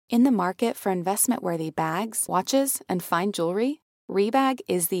In the market for investment-worthy bags, watches, and fine jewelry, Rebag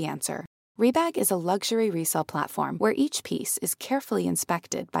is the answer. Rebag is a luxury resale platform where each piece is carefully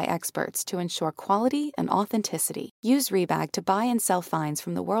inspected by experts to ensure quality and authenticity. Use Rebag to buy and sell finds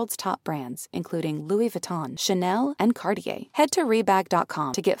from the world's top brands, including Louis Vuitton, Chanel, and Cartier. Head to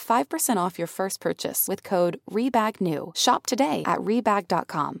Rebag.com to get 5% off your first purchase with code REBAGNEW. Shop today at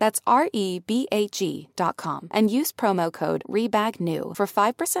Rebag.com. That's REBAG.com. And use promo code REBAGNEW for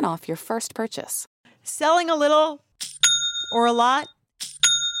 5% off your first purchase. Selling a little or a lot?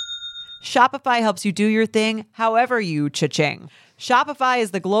 Shopify helps you do your thing however you cha-ching. Shopify is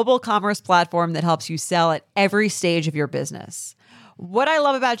the global commerce platform that helps you sell at every stage of your business. What I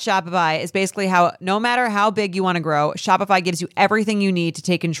love about Shopify is basically how no matter how big you want to grow, Shopify gives you everything you need to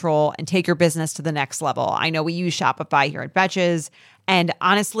take control and take your business to the next level. I know we use Shopify here at Betches, and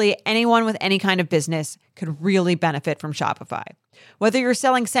honestly, anyone with any kind of business could really benefit from Shopify. Whether you're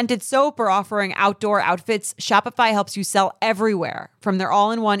selling scented soap or offering outdoor outfits, Shopify helps you sell everywhere, from their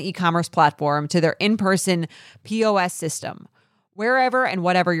all-in-one e-commerce platform to their in-person POS system. Wherever and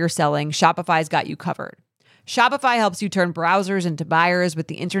whatever you're selling, Shopify's got you covered. Shopify helps you turn browsers into buyers with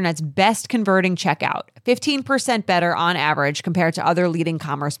the internet's best converting checkout, 15% better on average compared to other leading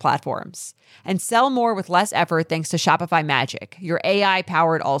commerce platforms. And sell more with less effort thanks to Shopify Magic, your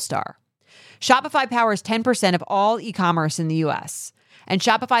AI-powered all-star. Shopify powers 10% of all e-commerce in the U.S., and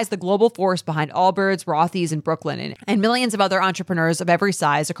Shopify is the global force behind Allbirds, Rothy's, and Brooklinen, and millions of other entrepreneurs of every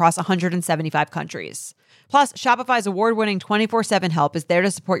size across 175 countries. Plus, Shopify's award-winning 24/7 help is there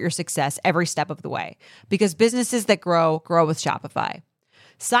to support your success every step of the way, because businesses that grow, grow with Shopify.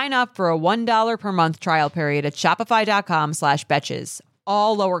 Sign up for a $1 per month trial period at shopify.com/betches,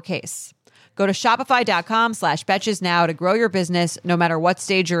 all lowercase. Go to shopify.com/betches now to grow your business no matter what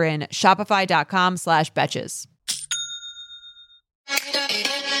stage you're in. Shopify.com/betches.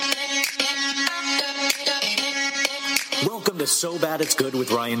 Welcome to So Bad It's Good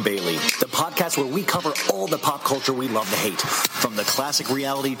with Ryan Bailey, the podcast where we cover all the pop culture we love to hate, from the classic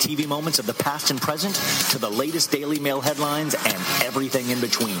reality TV moments of the past and present to the latest Daily Mail headlines and everything in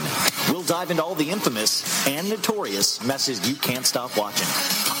between. We'll dive into all the infamous and notorious messes you can't stop watching.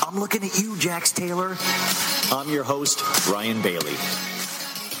 I'm looking at you, Jax Taylor. I'm your host, Ryan Bailey.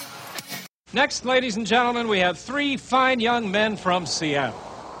 Next, ladies and gentlemen, we have three fine young men from Seattle.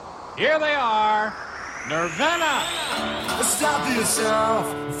 Here they are, Nirvana. Stop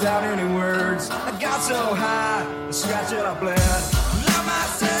yourself without any words. I got so high, I scratched it, I bled. Love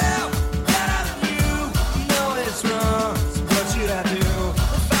myself better than you. Know it's wrong, so what should I do? The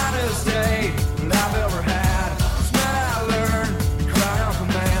finest day I've ever had. It's when I learned to cry on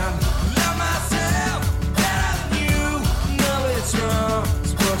command. Love myself better than you. Know it's wrong,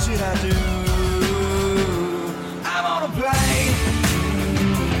 so what should I do? I'm on a plane.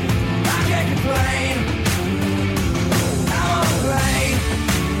 I can't complain.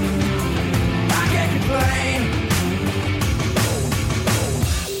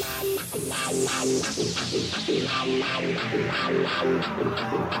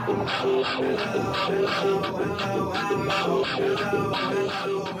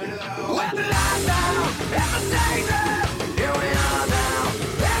 When the lights down, entertainers, here we are now,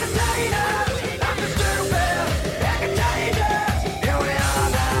 entertainers, I'm the stupid, entertainers, here we are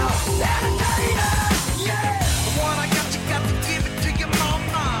now, entertainers, yeah. What I got, you got to give it to your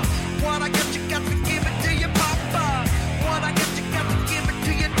mama. What I got, you got to give it to your papa. What I got, you got to give it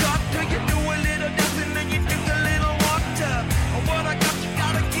to your doctor. You do a little dancing and you drink a little water. What I got, you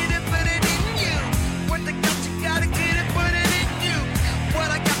gotta get it, put it in you. What I got, you gotta get it, put it in you. What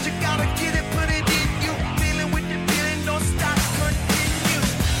I got, you gotta get it, put it in you. Feeling with the feeling, don't stop, continue.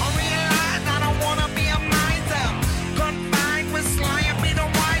 I realize I don't wanna be a miser. Confined with sly and be the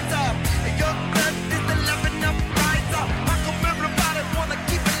wiser. Your blood is the loving up riser. How come everybody wanna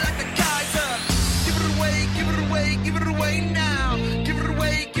keep it like a Kaiser? Give it away, give it away, give it away now. Give it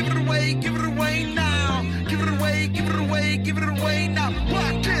away, give it away, give it away now. Give it away, give it away, give it away now.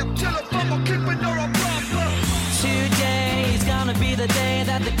 Why can't tell if I'm a keep it or a problem? Today is gonna be the day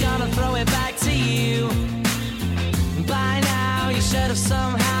that they're gonna throw it back to you. By now you should have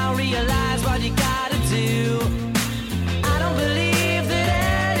somehow realized what you gotta do. I don't believe that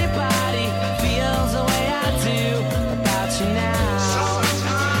anybody feels the way I do about you now.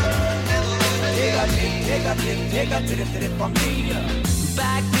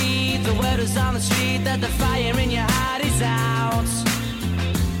 Backbeat, the word is on the street that the fire in your heart is out.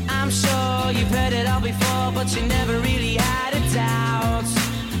 I'm sure you've heard it all before, but you never really had a doubt.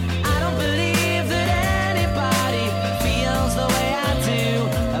 I don't believe that anybody feels the way I do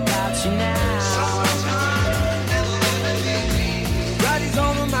about you now. Riders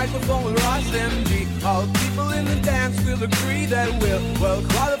on the microphone with Ross MG. All people in the dance will agree that we're well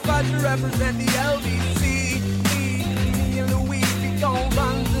qualified to represent the LBC. Me and Louis, we gon'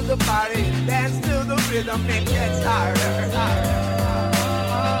 run to the party, dance to the rhythm, it gets harder, harder.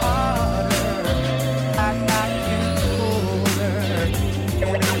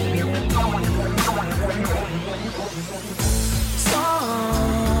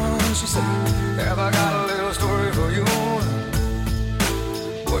 She said, have I got a little story for you?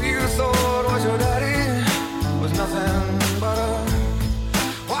 What you thought was your daddy was nothing but a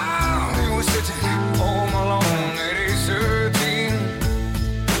while you were sitting home alone at age 13.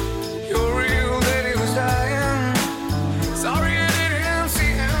 Your real daddy was dying. Sorry I didn't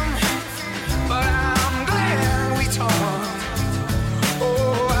see him, but I'm glad we talked.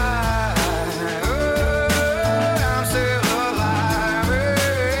 Oh, I'm still alive. I'm still alive.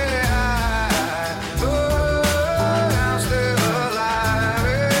 I'm still alive.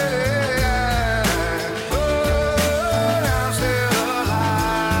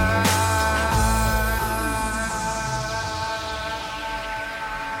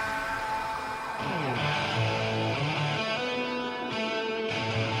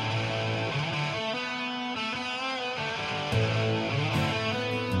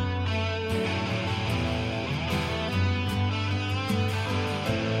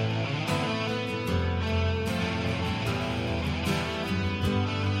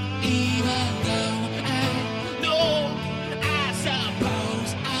 Even though I know, I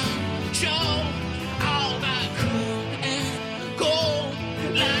suppose I'm shown all my cool and gold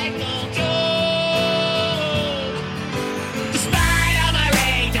like a gold. Despite all my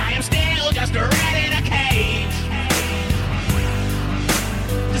rage, I am still just a rat in a cage.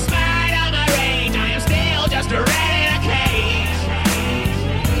 Despite all my rage, I am still just a rat in a cage.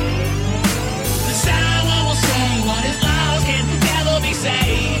 Someone will say what is lost can never be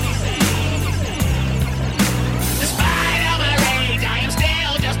saved. Despite all my rage, I am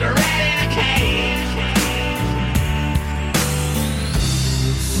still just a rat in a cage.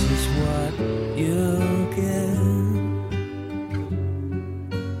 This is what you get.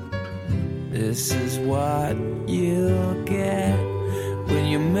 This is what you get when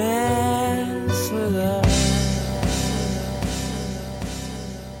you mess with us.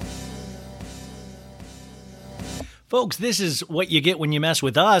 Folks, this is what you get when you mess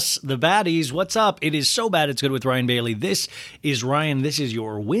with us, the baddies. What's up? It is So Bad It's Good with Ryan Bailey. This is Ryan. This is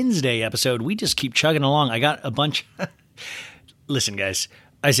your Wednesday episode. We just keep chugging along. I got a bunch. Listen, guys,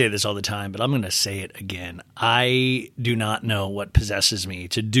 I say this all the time, but I'm going to say it again. I do not know what possesses me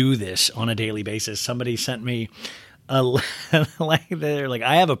to do this on a daily basis. Somebody sent me they're like,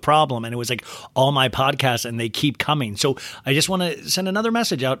 I have a problem, and it was like all my podcasts, and they keep coming. So I just want to send another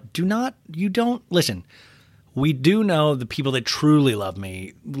message out. Listen. We do know the people that truly love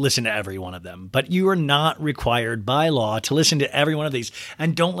me listen to every one of them, but you are not required by law to listen to every one of these,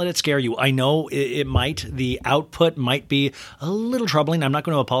 and don't let it scare you. I know the output might be a little troubling. I'm not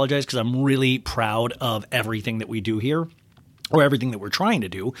going to apologize because I'm really proud of everything that we do here. Or everything that we're trying to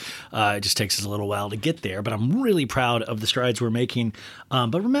do. It just takes us a little while to get there, but I'm really proud of the strides we're making.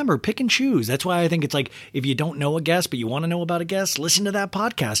 But remember, pick and choose. That's why I think it's like, if you don't know a guest, but you want to know about a guest, listen to that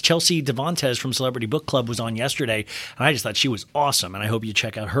podcast. Chelsea Devontes from Celebrity Book Club was on yesterday, and I just thought she was awesome, and I hope you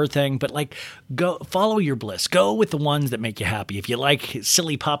check out her thing. But go follow your bliss. Go with the ones that make you happy. If you like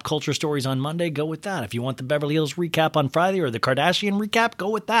silly pop culture stories on Monday, go with that. If you want the Beverly Hills recap on Friday or the Kardashian recap, go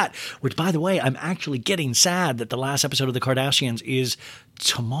with that. Which, by the way, I'm actually getting sad that the last episode of the Kardashians is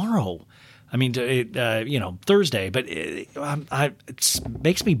tomorrow. I mean, Thursday, but it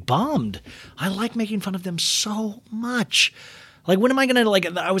makes me bummed. I like making fun of them so much. Like, when am I going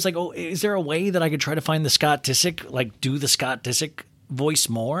to, I was like, oh, is there a way that I could try to find the Scott Disick, do the Scott Disick voice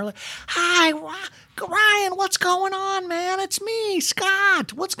more? Hi, Ryan, what's going on, man? It's me,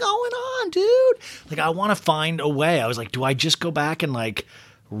 Scott. What's going on, dude? I want to find a way. I was like, do I just go back and,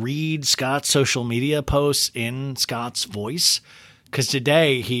 read Scott's social media posts in Scott's voice? Because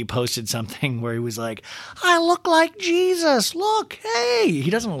today he posted something where he was like, I look like Jesus. Look, hey. He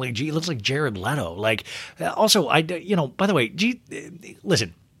doesn't look like Jesus. He looks like Jared Leto. Also, by the way,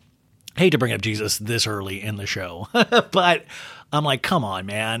 listen, hate to bring up Jesus this early in the show, but I'm like, come on,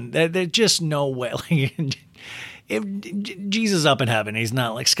 man. There's just no way. If Jesus up in heaven, he's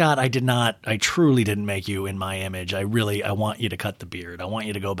not like, Scott, I truly didn't make you in my image. I want you to cut the beard. I want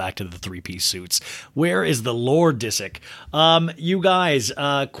you to go back to the 3-piece suits. Where is the Lord Disick? You guys,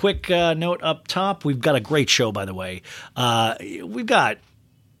 quick note up top. We've got a great show, by the way. We got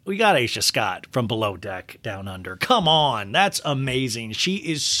Aesha Scott from Below Deck Down Under. Come on. That's amazing. She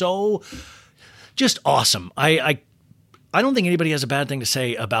is so just awesome. I don't think anybody has a bad thing to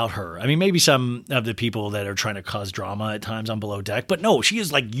say about her. I mean, maybe some of the people that are trying to cause drama at times on Below Deck, but no, she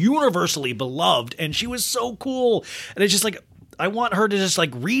is like universally beloved, and she was so cool. And it's just like, I want her to just like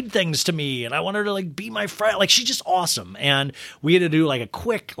read things to me, and I want her to like be my friend. Like, she's just awesome. And we had to do like a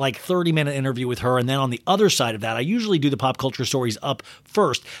quick like 30-minute interview with her. And then on the other side of that, I usually do the pop culture stories up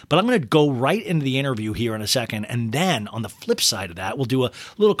first, but I'm going to go right into the interview here in a second. And then on the flip side of that, we'll do a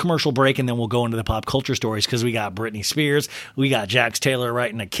little commercial break, and then we'll go into the pop culture stories, because we got Britney Spears, we got Jax Taylor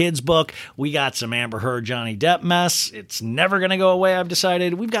writing a kid's book, we got some Amber Heard, Johnny Depp mess. It's never going to go away, I've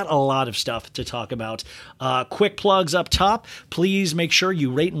decided. We've got a lot of stuff to talk about. Quick plugs up top. Please make sure you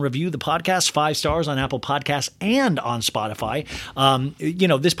rate and review the podcast 5 stars on Apple Podcasts and on Spotify.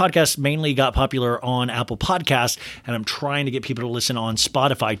 This podcast mainly got popular on Apple Podcasts, and I'm trying to get people to listen on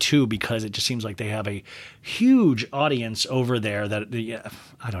Spotify too, because it just seems like they have a huge audience over there that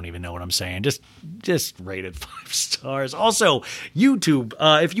I don't even know what I'm saying. Just rate it 5 stars. Also, YouTube,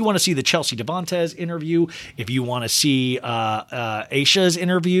 if you want to see the Chelsea Devantez interview, if you want to see Aesha's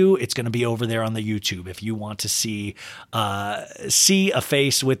interview, it's going to be over there on the YouTube. If you want to see a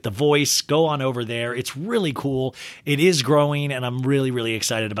face with the voice, go on over there. It's really cool. It is growing, and I'm really, really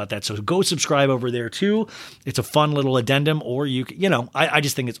excited about that. So go subscribe over there too. It's a fun little addendum, or I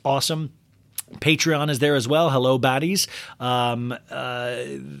just think it's awesome. Patreon is there as well. Hello, baddies.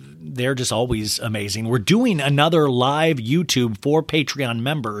 They're just always amazing. We're doing another live YouTube for Patreon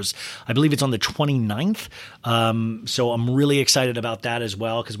members. I believe it's on the 29th. So I'm really excited about that as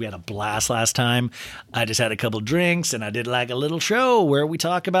well, because we had a blast last time. I just had a couple drinks, and I did like a little show where we're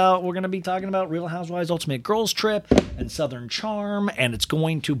going to be talking about Real Housewives Ultimate Girls Trip and Southern Charm, and it's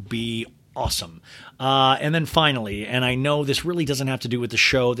going to be awesome. And then finally, and I know this really doesn't have to do with the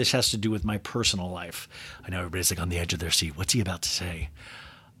show, this has to do with my personal life. I know everybody's like on the edge of their seat. What's he about to say?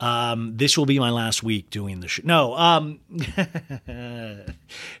 This will be my last week doing the show.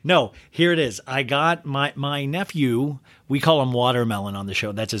 No, here it is. I got my nephew, we call him Watermelon on the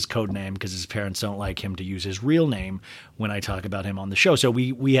show. That's his code name, because his parents don't like him to use his real name when I talk about him on the show. So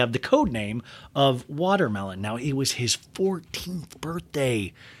we have the code name of Watermelon. Now, it was his 14th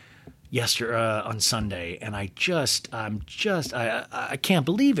birthday on Sunday, and I can't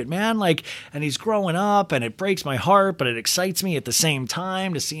believe it, man. Like, and he's growing up, and it breaks my heart, but it excites me at the same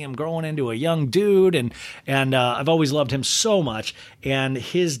time to see him growing into a young dude, and I've always loved him so much. And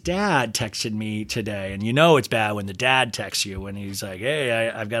his dad texted me today, and it's bad when the dad texts you, and he's like, hey,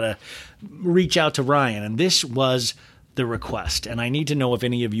 I've got to reach out to Ryan, and this was the request, and I need to know if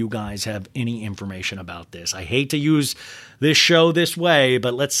any of you guys have any information about this. I hate to use this show this way,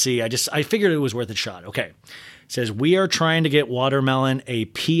 but let's see. I figured it was worth a shot. Okay. It says, we are trying to get Watermelon a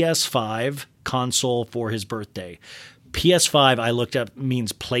PS5 console for his birthday. PS5, I looked up,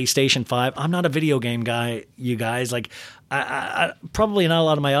 means PlayStation 5. I'm not a video game guy, you guys. Like, I probably not a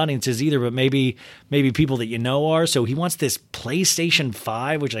lot of my audience is either, but maybe people that are. So he wants this PlayStation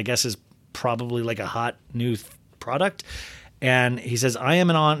 5, which I guess is probably like a hot new product. And he says, I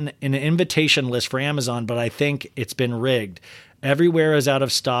am on an invitation list for Amazon, but I think it's been rigged. Everywhere is out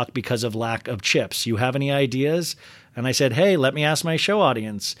of stock because of lack of chips. You have any ideas? And I said, hey, let me ask my show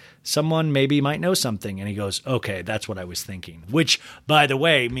audience. Someone maybe might know something. And he goes, okay, that's what I was thinking. Which, by the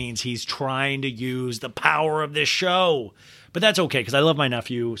way, means he's trying to use the power of this show. But that's okay, because I love my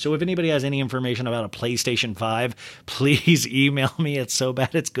nephew. So if anybody has any information about a PlayStation 5, please email me at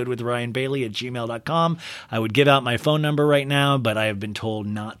sobadit'sgoodwithryanbailey@gmail.com. I would give out my phone number right now, but I have been told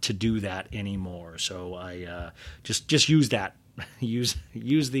not to do that anymore. So I just use that. Use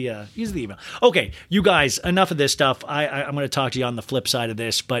the email. Okay, you guys, enough of this stuff. I'm going to talk to you on the flip side of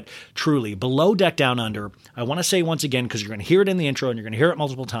this, but truly, Below Deck Down Under, I want to say once again, because you're going to hear it in the intro and you're going to hear it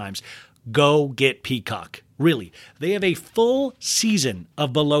multiple times, go get Peacock. Really, they have a full season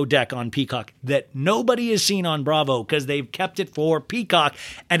of Below Deck on Peacock that nobody has seen on Bravo, because they've kept it for Peacock,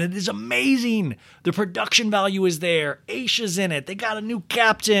 and it is amazing. The production value is there. Aesha's in it. They got a new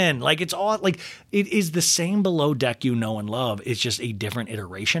captain. Like, it's all like, it is the same Below Deck you know and love. It's just a different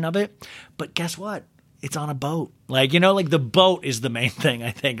iteration of it. But guess what? It's on a boat. Like, the boat is the main thing, I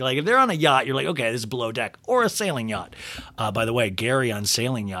think. Like, if they're on a yacht, you're like, okay, this is Below Deck, or a sailing yacht. By the way, Gary on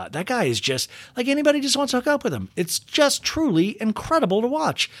Sailing Yacht, that guy is just, like, anybody just wants to hook up with him. It's just truly incredible to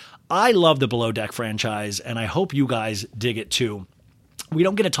watch. I love the Below Deck franchise, and I hope you guys dig it too. We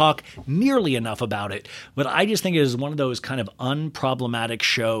don't get to talk nearly enough about it, but I just think it is one of those kind of unproblematic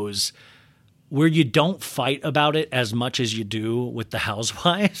shows where you don't fight about it as much as you do with the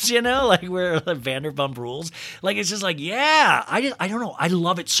Housewives, like where Vanderpump Rules. Like, it's just like, yeah, I don't know. I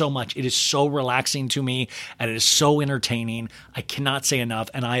love it so much. It is so relaxing to me and it is so entertaining. I cannot say enough.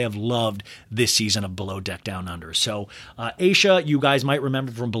 And I have loved this season of Below Deck Down Under. So, Aesha, you guys might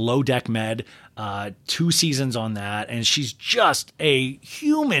remember from Below Deck Med, 2 seasons on that. And she's just a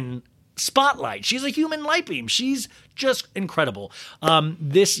human spotlight. She's a human light beam. She's just incredible.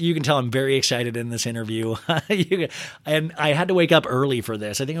 This, you can tell I'm very excited in this interview. And I had to wake up early for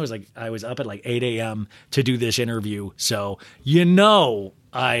this. I think I was up at like 8 a.m. to do this interview. So,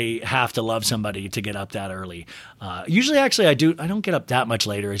 I have to love somebody to get up that early. Usually, actually, I don't get up that much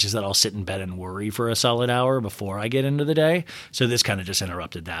later. It's just that I'll sit in bed and worry for a solid hour before I get into the day. So this kind of just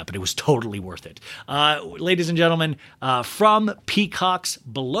interrupted that, but it was totally worth it. Ladies and gentlemen, from Peacock's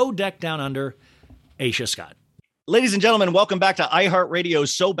Below Deck Down Under, Aesha Scott. Ladies and gentlemen, welcome back to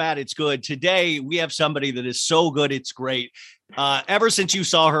iHeartRadio's So Bad It's Good. Today, we have somebody that is so good it's great. Ever since you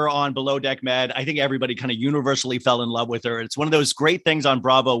saw her on Below Deck Med, I think everybody kind of universally fell in love with her. It's one of those great things on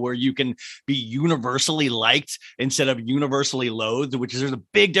Bravo where you can be universally liked instead of universally loathed, which is there's a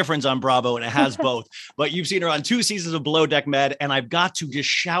big difference on Bravo, and it has both. But you've seen her on 2 seasons of Below Deck Med, and I've got to just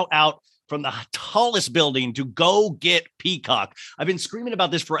shout out from the tallest building to go get Peacock. I've been screaming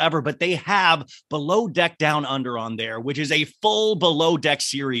about this forever, but they have Below Deck Down Under on there, which is a full Below Deck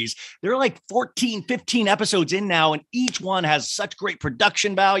series. There are like 14, 15 episodes in now, and each one has such great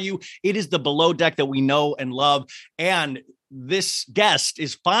production value. It is the Below Deck that we know and love. And this guest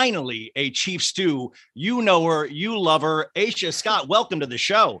is finally a Chief Stew. You know her, you love her. Aesha Scott, welcome to the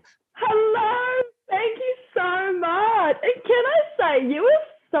show. Hello. Thank you so much. And can I say, you are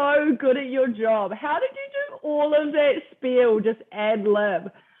so good at your job. How did you do all of that spiel just ad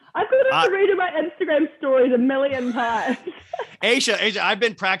lib? I've got to read in my Instagram stories a million times. Aesha, I've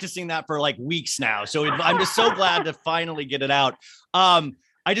been practicing that for like weeks now. So I'm just so glad to finally get it out. I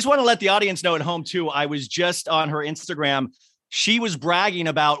just want to let the audience know at home too. I was just on her Instagram. She was bragging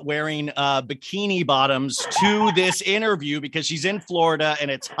about wearing bikini bottoms to this interview because she's in Florida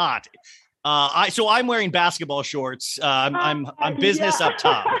and it's hot. So I'm wearing basketball shorts. I'm business up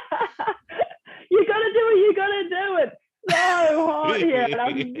top. You got to do what you got to do. It's so hot here and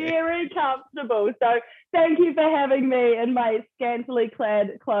I'm very comfortable. So thank you for having me in my scantily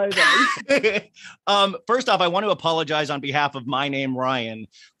clad clothing. First off, I want to apologize on behalf of my name, Ryan,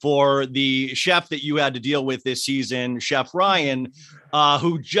 for the chef that you had to deal with this season, Chef Ryan,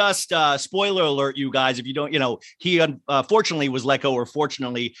 who just, spoiler alert, you guys, if you don't, he unfortunately was let go, or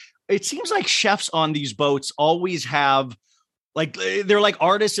fortunately. It seems like chefs on these boats always have, like, they're like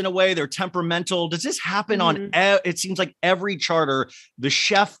artists in a way. They're temperamental. Does this happen on, it seems like every charter, the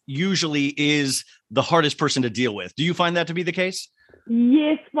chef usually is the hardest person to deal with. Do you find that to be the case?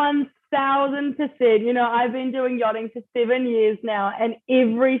 Yes, 1000%. I've been doing yachting for 7 years now, and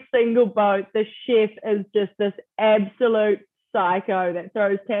every single boat, the chef is just this absolute psycho that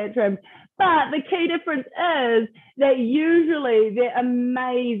throws tantrums. But the key difference is that usually they're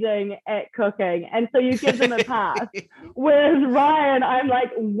amazing at cooking. And so you give them a pass. Whereas Ryan, I'm like,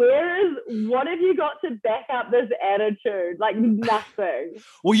 what have you got to back up this attitude? Like nothing.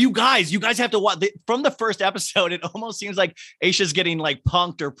 Well, you guys have to watch from the first episode. It almost seems like Aesha's getting like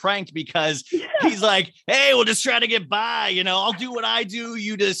punked or pranked because he's like, hey, we'll just try to get by. I'll do what I do.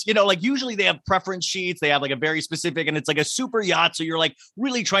 You just, like usually they have preference sheets. They have like a very specific, and it's like a super yacht. So you're like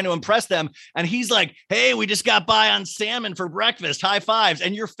really trying to impress them. And he's like, hey, we just got by on salmon for breakfast. High fives.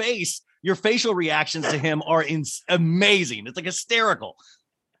 And your facial reactions to him are amazing. It's like hysterical.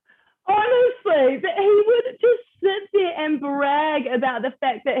 Honestly, he would just sit there and brag about the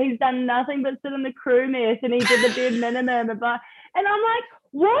fact that he's done nothing but sit in the crew mess and he did the bare minimum. And I'm like,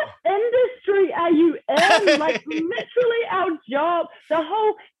 what industry are you in? Like literally our job, the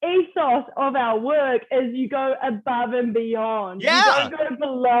whole ethos of our work is you go above and beyond. Yeah. You don't go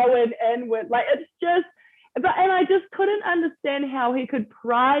below and inward. Like it's just, and I just couldn't understand how he could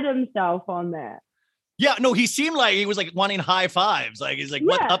pride himself on that. Yeah, no, he seemed like he was like wanting high fives. Like he's like,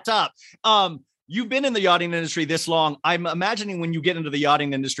 what up top? You've been in the yachting industry this long. I'm imagining when you get into the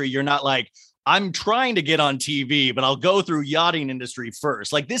yachting industry, you're not like, I'm trying to get on TV, but I'll go through yachting industry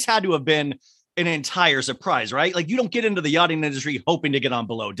first. Like this had to have been an entire surprise, right? Like you don't get into the yachting industry hoping to get on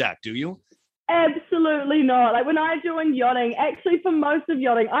Below Deck, do you? Absolutely not. Like when I joined yachting, actually for most of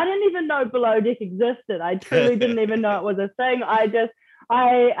yachting, I didn't even know Below Deck existed. I truly didn't even know it was a thing. I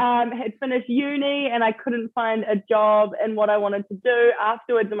had finished uni and I couldn't find a job in what I wanted to do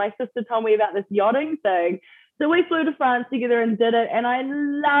afterwards. And my sister told me about this yachting thing. So we flew to France together and did it. And I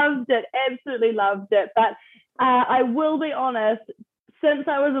loved it, absolutely loved it. But I will be honest, since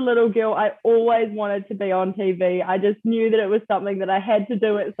I was a little girl, I always wanted to be on TV. I just knew that it was something that I had to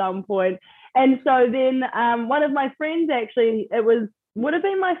do at some point. And so then one of my friends, actually, would have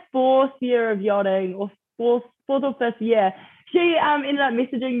been my fourth year of yachting, or fourth or fifth year. She ended up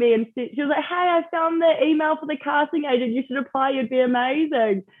messaging me and she was like, "Hey, I found the email for the casting agent. You should apply. You'd be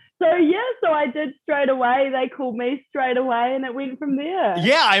amazing." So yeah, so I did straight away. They called me straight away, and it went from there.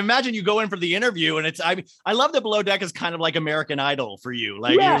 Yeah, I imagine you go in for the interview, and I love that Below Deck is kind of like American Idol for you.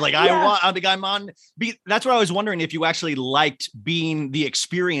 Like you're like, I'm on. That's what I was wondering, if you actually liked being the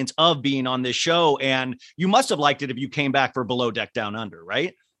experience of being on this show, and you must have liked it if you came back for Below Deck Down Under,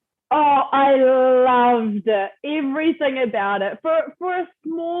 right? Oh, I loved it. Everything about it. For a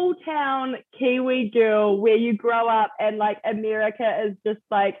small town Kiwi girl, where you grow up and like America is just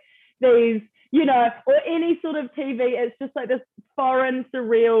like these, you know, or any sort of TV, it's just like this foreign,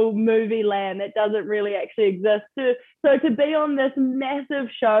 surreal movie land that doesn't really actually exist. So to be on this massive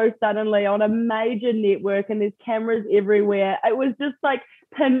show suddenly on a major network, and there's cameras everywhere, it was just like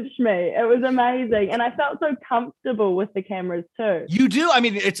pinch me. It was amazing. And I felt so comfortable with the cameras too. You do. I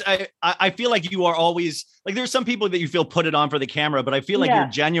mean, I feel like you are always like, there's some people that you feel put it on for the camera, but I feel like you're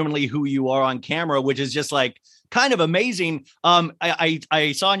genuinely who you are on camera, which is just like kind of amazing.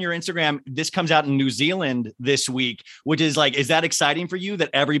 I saw on your Instagram, this comes out in New Zealand this week, which is like, is that exciting for you that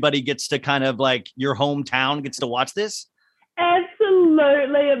everybody gets to kind of like your hometown gets to watch this?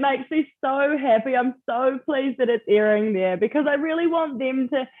 Absolutely. It makes me so happy. I'm so pleased that it's airing there, because I really want them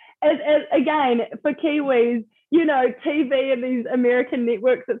to, again, for Kiwis, you know, TV and these American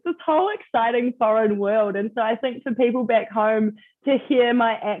networks, it's this whole exciting foreign world. And so I think for people back home to hear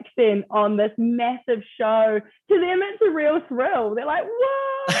my accent on this massive show, to them, it's a real thrill. They're like,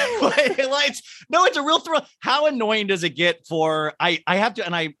 whoa. It's a real thrill. How annoying does it get for, I have to,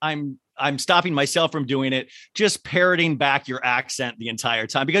 and I'm stopping myself from doing it, just parroting back your accent the entire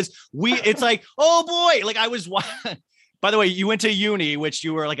time, because it's like, oh boy, like I was, by the way, you went to uni, which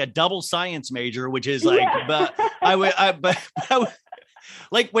you were like a double science major, which is like, but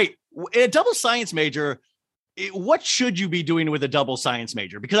like, wait, a double science major, what should you be doing with a double science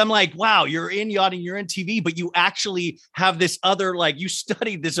major? Because I'm like, wow, you're in yachting, you're in TV, but you actually have this other, like you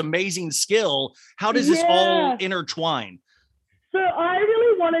studied this amazing skill. How does this all intertwine? So I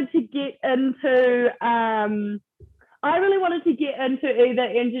really wanted to get into either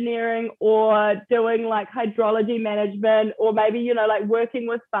engineering or doing like hydrology management, or maybe, you know, like working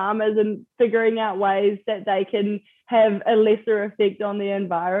with farmers and figuring out ways that they can have a lesser effect on the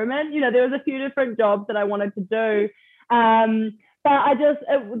environment. You know, there was a few different jobs that I wanted to do. But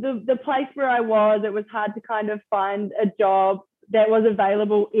the place where I was, it was hard to kind of find a job that was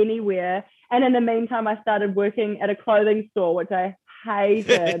available anywhere. And in the meantime, I started working at a clothing store, which I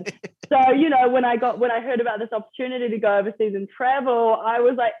hated. So, you know, when I heard about this opportunity to go overseas and travel, I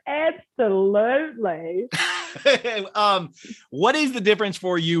was like, absolutely. What is the difference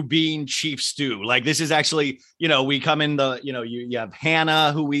for you being Chief Stew? Like, this is actually, you know, we come in the, you know, you have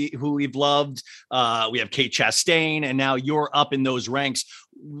Hannah, who we've loved. We have Kate Chastain, and now you're up in those ranks.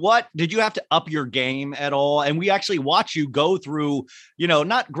 What did you have to up your game at all? And we actually watch you go through, you know,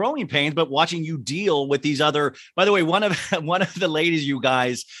 not growing pains, but watching you deal with these other, by the way, one of the ladies, you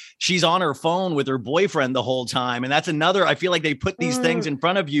guys, she's on her phone with her boyfriend the whole time. And that's another, I feel like they put these things in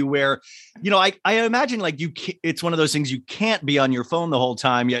front of you where, you know, I imagine like it's one of those things you can't be on your phone the whole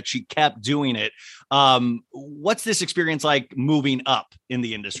time, yet she kept doing it. What's this experience like moving up in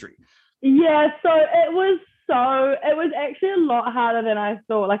the industry? Yeah, so it was actually a lot harder than I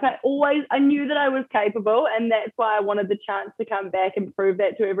thought. Like I knew that I was capable, and that's why I wanted the chance to come back and prove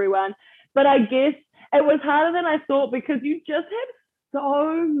that to everyone. But I guess it was harder than I thought, because you just have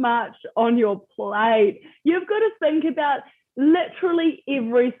so much on your plate. You've got to think about literally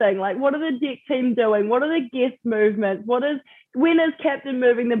everything. Like, what are the deck team doing? What are the guest movements? When is captain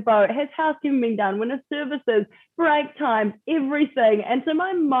moving the boat? Has housekeeping been done? When are services, break times, everything? And so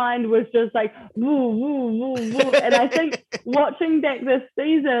my mind was just like, woo, woo, woo, woo. And I think watching back this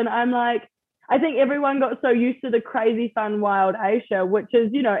season, I'm like, I think everyone got so used to the crazy, fun, wild Aesha, which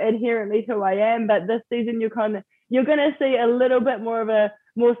is, you know, inherently who I am. But this season, you're going to see a little bit more of a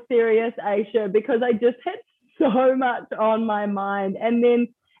more serious Aesha, because I just had so much on my mind. And then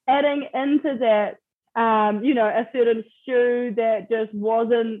adding into that, you know, a certain Stu that just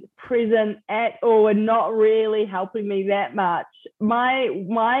wasn't present at all and not really helping me that much. My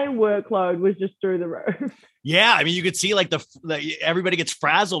workload was just through the roof. Yeah, I mean, you could see like everybody gets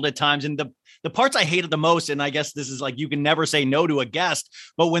frazzled at times, and the parts I hated the most, and I guess this is like you can never say no to a guest,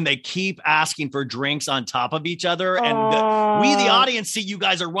 but when they keep asking for drinks on top of each other, and we, the audience, see you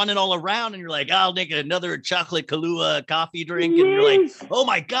guys are running all around, and you're like, I'll make another chocolate Kahlua coffee drink, and you're like, oh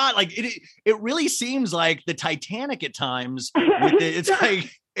my god, like it really seems like the Titanic at times.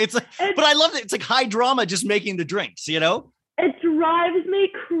 But I love it. It's like high drama, just making the drinks, you know. It drives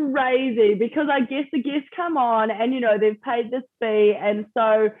me crazy because I guess the guests come on and, they've paid this fee. And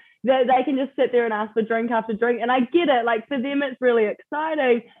so they can just sit there and ask for drink after drink. And I get it. Like for them, it's really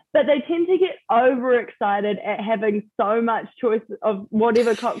exciting, but they tend to get overexcited at having so much choice of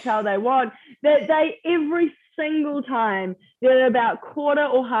whatever cocktail they want that they every single time they're about quarter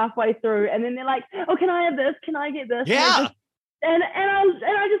or halfway through. And then they're like, oh, can I have this? Can I get this? Yeah. And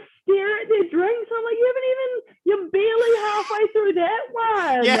I just stare at their drinks. I'm like, you're barely halfway through that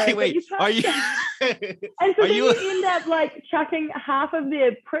one. Yeah, wait, are you? And so then you end up like chucking half of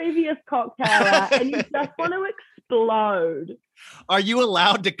their previous cocktail out, and you just want to explode. Are you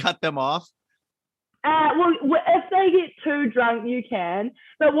allowed to cut them off? Well, if they get too drunk, you can.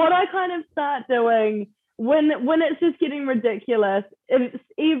 But what I kind of start doing when it's just getting ridiculous, it's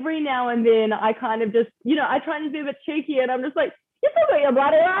every now and then I kind of just, I try and be a bit cheeky, and I'm just like, you still got your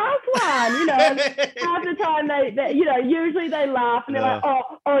bloody last one, half the time they usually they laugh and they're like,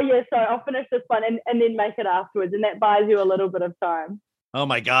 oh yeah, so I'll finish this one and then make it afterwards, and that buys you a little bit of time. Oh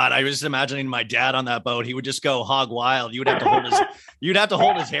my God. I was just imagining my dad on that boat. He would just go hog wild. You'd have to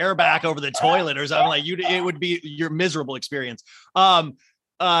hold his hair back over the toilet or something. Like it would be your miserable experience.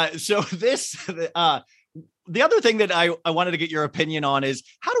 So this, the other thing that I wanted to get your opinion on is,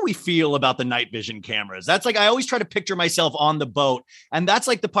 how do we feel about the night vision cameras? That's like, I always try to picture myself on the boat. And that's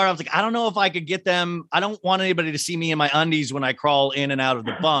like the part I was like, I don't know if I could get them. I don't want anybody to see me in my undies when I crawl in and out of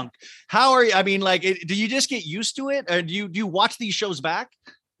the bunk. How are you? I mean, like, do you just get used to it? Or do you watch these shows back?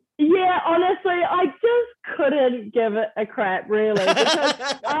 Yeah, honestly, I just couldn't give it a crap, really, because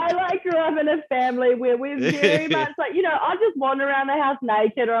I grew up in a family where we're very much like, I'll just wander around the house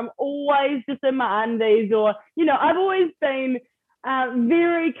naked, or I'm always just in my undies, or, I've always been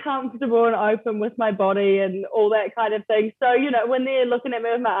very comfortable and open with my body and all that kind of thing. So, when they're looking at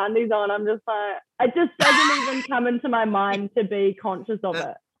me with my undies on, I'm just like, it just doesn't even come into my mind to be conscious of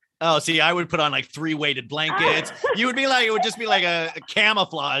it. Oh, see, I would put on like 3 weighted blankets. You would be like, it would just be like a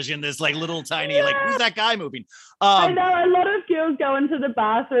camouflage in this like little tiny, like, who's that guy moving? I know a lot of girls go into the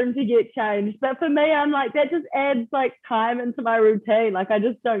bathroom to get changed, but for me, I'm like, that just adds like time into my routine. Like, I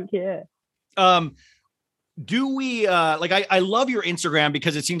just don't care. Do we I love your Instagram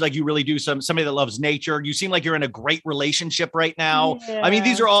because it seems like you really do somebody that loves nature. You seem like you're in a great relationship right now. Yeah. I mean,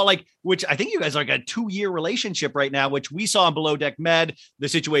 these are all like, which I think you guys are like a 2-year relationship right now, which we saw in Below Deck Med, the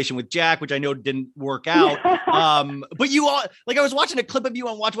situation with Jack, which I know didn't work out. But you all, like, I was watching a clip of you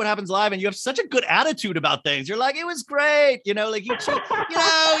on Watch What Happens Live, and you have such a good attitude about things. You're like, it was great. He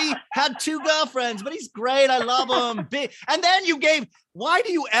had 2 girlfriends, but he's great. I love him. And then why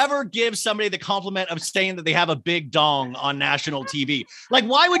do you ever give somebody the compliment of saying that they have a big dong on national TV? Like,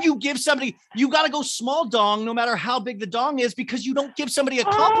 why would you give somebody, you got to go small dong no matter how big the dong is, because you don't give somebody a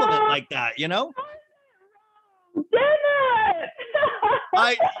compliment like that, Damn it!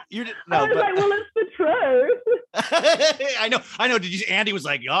 I was like, well, it's the truth. I know. Andy was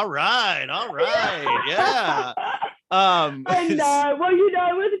like, all right. Yeah. I know. Well,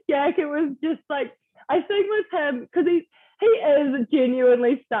 with Jack, it was just like, I think with him, because he is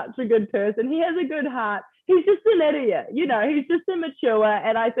genuinely such a good person. He has a good heart. He's just an idiot, he's just immature,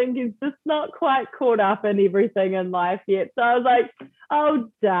 and I think he's just not quite caught up in everything in life yet. So I was like, oh,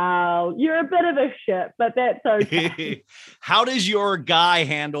 Dal, you're a bit of a shit, but that's okay. How does your guy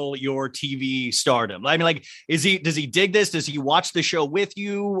handle your TV stardom? I mean, like, does he dig this? Does he watch the show with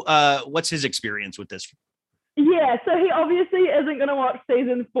you? What's his experience with this? Yeah, so he obviously isn't going to watch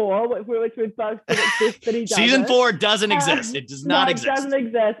season 4, which we've both said that he doesn't. Season 4 doesn't exist. It does not exist. It doesn't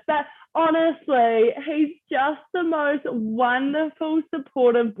exist. But honestly, he's just the most wonderful,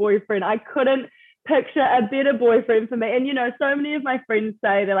 supportive boyfriend. I couldn't picture a better boyfriend for me. And, so many of my friends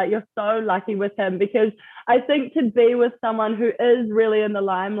say they're like, you're so lucky with him, because I think to be with someone who is really in the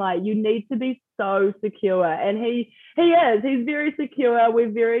limelight, you need to be so secure. And he is. He's very secure. We're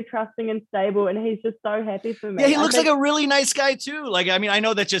very trusting and stable, and he's just so happy for me. Yeah, he looks like a really nice guy too. Like, I mean, I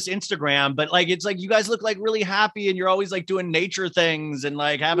know that's just Instagram, but like, it's like you guys look like really happy, and you're always like doing nature things and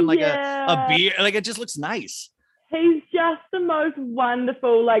like having like a beer. Like, it just looks nice. He's just the most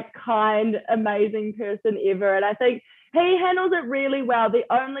wonderful, like, kind, amazing person ever. And I think he handles it really well. The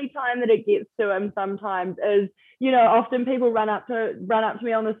only time that it gets to him sometimes is, often people run up to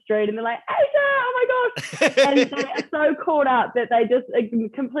me on the street and they're like, Aesha, oh my gosh. And they're so caught up that they just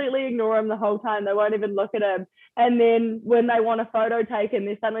completely ignore him the whole time. They won't even look at him. And then when they want a photo taken,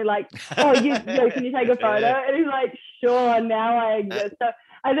 they're suddenly like, oh, can you take a photo? And he's like, sure, now I exist. So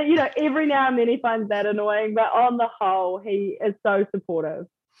I think, every now and then he finds that annoying, but on the whole, he is so supportive.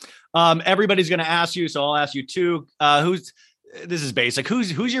 Everybody's going to ask you, so I'll ask you too. This is basic.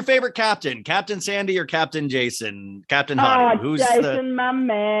 Who's your favorite captain? Captain Sandy or Captain Jason? Captain Honey? Who's Jason, my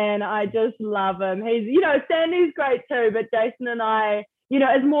man. I just love him. He's, Sandy's great too, but Jason and I,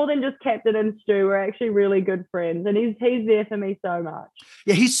 it's more than just Captain and Stu. We're actually really good friends, and he's there for me so much.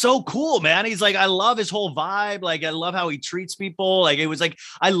 Yeah, he's so cool, man. He's like, I love his whole vibe. Like, I love how he treats people. Like, it was like,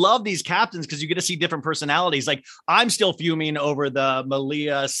 I love these captains because you get to see different personalities. Like, I'm still fuming over the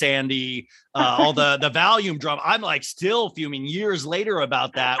Malia, Sandy, all the Valium drum. I'm like still fuming years later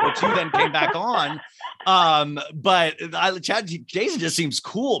about that, which you then came back on. But Jason just seems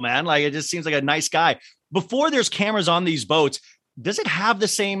cool, man. Like, it just seems like a nice guy. Before there's cameras on these boats, does it have the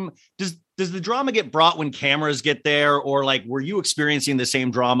same, does the drama get brought when cameras get there? Or like, were you experiencing the same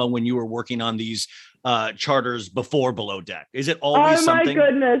drama when you were working on these charters before Below Deck? Is it always something? Oh my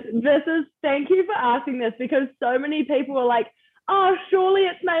goodness. Thank you for asking this, because so many people are like, oh, surely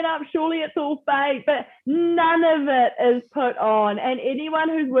it's made up. Surely it's all fake, but none of it is put on. And anyone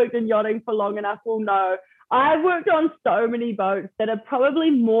who's worked in yachting for long enough will know I've worked on so many boats that are probably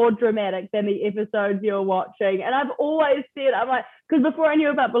more dramatic than the episodes you're watching. And I've always said, I'm like, because before I knew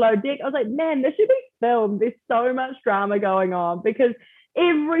about Below Deck, I was like, man, this should be filmed. There's so much drama going on, because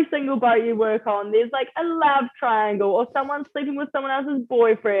every single boat you work on, there's like a love triangle, or someone sleeping with someone else's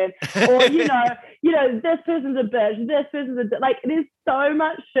boyfriend, or, this person's a bitch, this person's like, there's so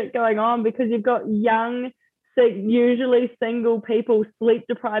much shit going on because you've got young, usually single people sleep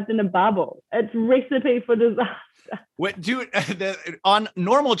deprived in a bubble. It's recipe for disaster. On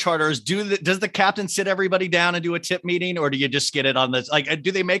normal charters, does the captain sit everybody down and do a tip meeting, or do you just get it on this? Like,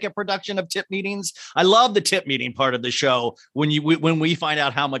 do they make a production of tip meetings? I love the tip meeting part of the show when we find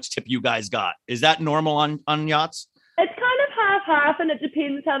out how much tip you guys got. Is that normal on yachts? It's kind of half, and it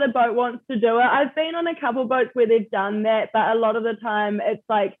depends how the boat wants to do it. I've been on a couple boats where they've done that, but a lot of the time it's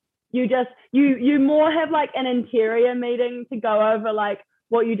like, you more have like an interior meeting to go over like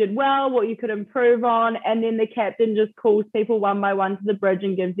what you did well, what you could improve on, and then the captain just calls people one by one to the bridge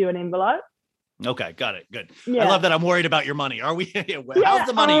and gives you an envelope. Okay, got it. Good. Yeah. I love that. I'm worried about your money. Are we? How's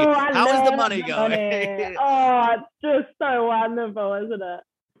the money? How is the money going? It's just so wonderful, isn't it?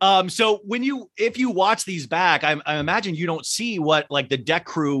 So if you watch these back, I imagine you don't see what like the deck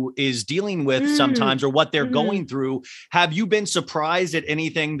crew is dealing with sometimes, or what they're going through. Have you been surprised at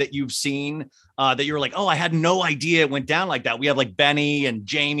anything that you've seen that you're like, oh, I had no idea it went down like that? We have like Benny and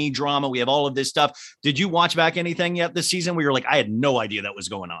Jamie drama. We have all of this stuff. Did you watch back anything yet this season where you're like, I had no idea that was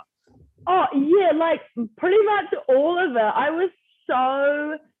going on? Oh yeah, like pretty much all of it. I was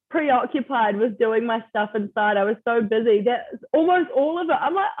so preoccupied with doing my stuff inside. I was so busy that almost all of it,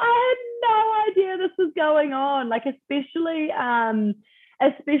 I'm like, I had no idea this was going on. Like, especially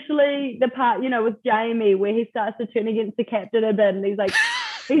the part, with Jamie, where he starts to turn against the captain a bit, and he's like,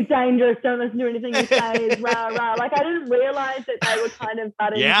 he's dangerous, don't listen to anything he says, rah, rah. Like, I didn't realize that they were kind of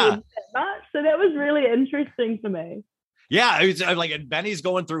butting heads that much. So that was really interesting for me. Yeah, it's like, and Benny's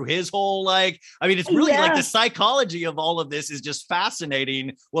going through his whole it's really like the psychology of all of this is just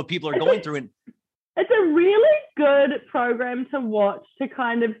fascinating what people are going through. And it's a really good program to watch to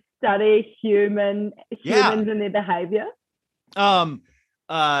kind of study humans and their behavior.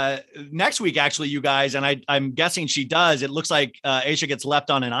 Next week, actually, you guys, and I'm guessing she does. It looks like Aesha gets left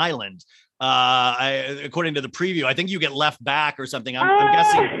on an island. According to the preview, I think you get left back or something.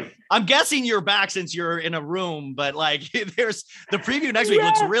 I'm guessing you're back since you're in a room, but like there's the preview next week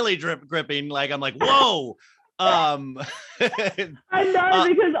looks really gripping. Like, I'm like, whoa. I know,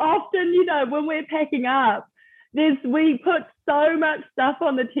 because often, when we're packing up, we put so much stuff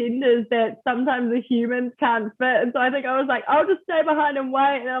on the tenders that sometimes the humans can't fit. And so I think I was like, I'll just stay behind and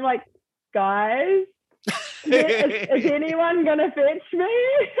wait. And I'm like, guys, is anyone gonna fetch me?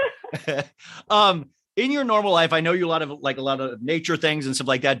 In your normal life, I know you a lot of nature things and stuff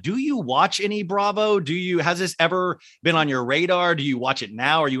like that. Do you watch any Bravo? Has this ever been on your radar? Do you watch it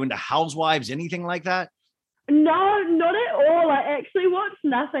now? Are you into Housewives? Anything like that? No, not at all. I actually watch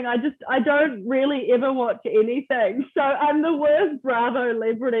nothing. I don't really ever watch anything. So I'm the worst Bravo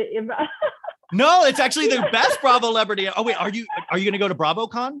celebrity ever. No, it's actually the best Bravo celebrity. Oh wait, are you going to go to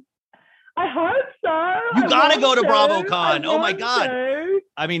BravoCon? I hope so. You got to go to BravoCon. Oh my God.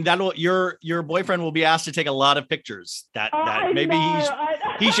 I mean, your boyfriend will be asked to take a lot of pictures. That maybe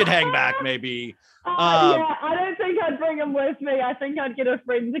he should hang back. Maybe. Yeah, I don't think I'd bring him with me. I think I'd get a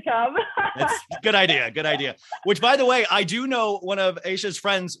friend to come. That's a good idea. Good idea. Which, by the way, I do know one of Aesha's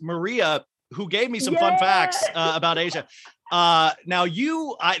friends, Maria, who gave me some fun facts about Aesha. Now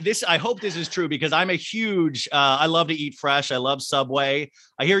I hope this is true because I'm a huge, I love to eat fresh. I love Subway.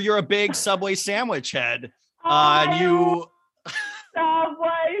 I hear you're a big Subway sandwich head. And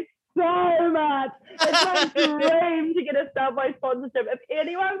Subway so much. It's my dream to get a Subway sponsorship. If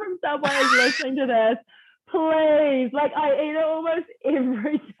anyone from Subway is listening to this, please, like I eat it almost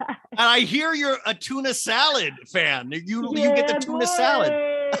every day. And I hear you're a tuna salad fan. You get the tuna salad.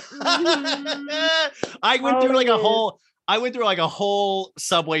 I went through like a whole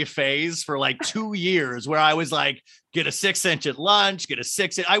Subway phase for like 2 years where I was like, get a 6-inch at lunch, get a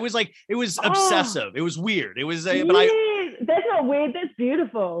 6-inch. I was like, it was obsessive. It was weird. It was, that's not weird. That's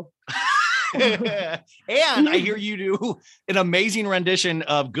beautiful. And I hear you do an amazing rendition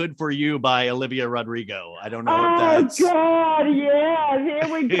of "Good for You" by Olivia Rodrigo. I don't know if that's. Oh God, yeah! Here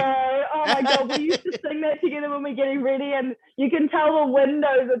we go. Oh my God, we used to sing that together when we're getting ready, and you can tell the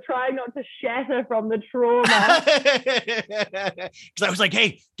windows are trying not to shatter from the trauma. Because I was like,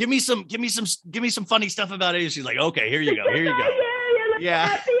 "Hey, give me some funny stuff about it." And she's like, "Okay, here you go, here you go."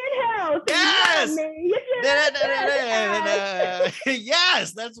 Yeah. Yes.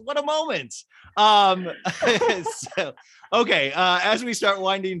 Yes, that's what a moment. So, okay. As we start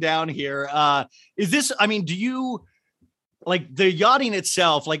winding down here, is this? I mean, do you like the yachting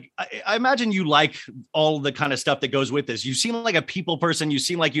itself? Like, I imagine you like all the kind of stuff that goes with this. You seem like a people person. You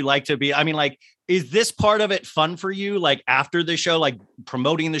seem like you like to be. I mean, like, is this part of it fun for you? Like after the show, like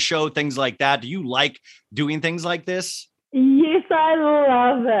promoting the show, things like that. Do you like doing things like this? Yes, I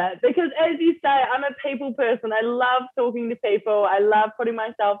love it because as you say, I'm a people person. I love talking to people. I love putting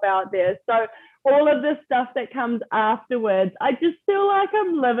myself out there. So all of this stuff that comes afterwards, I just feel like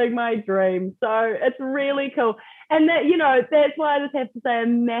I'm living my dream. So it's really cool. And that, that's why I just have to say a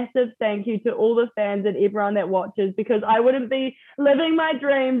massive thank you to all the fans and everyone that watches because I wouldn't be living my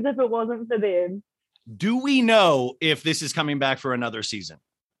dreams if it wasn't for them. Do we know if this is coming back for another season?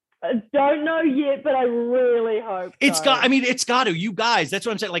 I don't know yet, but I really hope it's so. It's got to. You guys, that's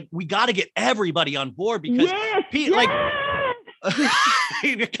what I'm saying. Like, we got to get everybody on board because but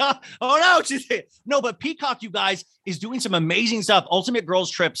Peacock, you guys, is doing some amazing stuff. Ultimate Girls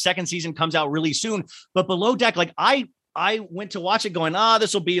Trip 2nd season comes out really soon, but Below Deck, like I went to watch it going,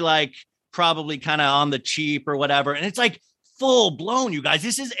 this will be like probably kind of on the cheap or whatever, and it's like full blown. You guys,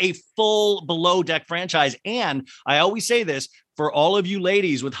 this is a full Below Deck franchise, and I always say this. For all of you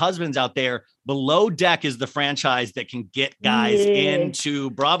ladies with husbands out there, Below Deck is the franchise that can get guys into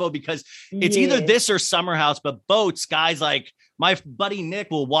Bravo because it's either this or Summer House, but boats, guys like my buddy Nick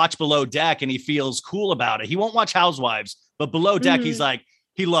will watch Below Deck and he feels cool about it. He won't watch Housewives, but Below Deck, he's like,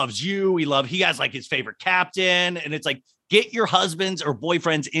 he loves you. He has like his favorite captain. And it's like, get your husbands or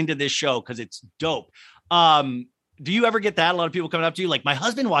boyfriends into this show because it's dope. Do you ever get that? A lot of people coming up to you like, my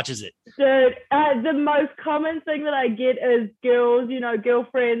husband watches it. Dude, the most common thing that I get is girls,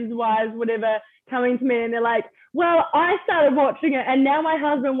 girlfriends, wives, whatever, coming to me and they're like, well, I started watching it and now my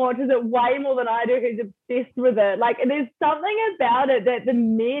husband watches it way more than I do. He's obsessed with it. Like, there's something about it that the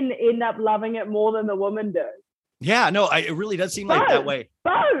men end up loving it more than the women do. Yeah, no, it really does seem like that way.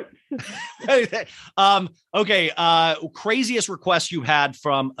 Both. Okay. Craziest request you had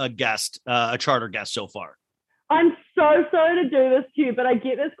from a guest, a charter guest so far? I'm so sorry to do this to you, but I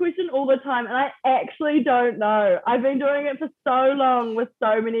get this question all the time and I actually don't know. I've been doing it for so long with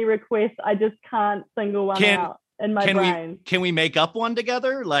so many requests. I just can't single one out in my brain. Can we make up one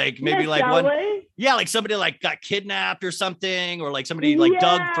together? Like maybe like one. Yeah, like somebody like got kidnapped or something, or like somebody like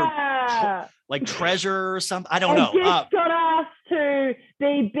dug for like treasure or something. I don't know. Just got asked to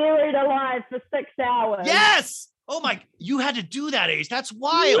be buried alive for 6 hours. Yes. Oh my! You had to do that, Ace. That's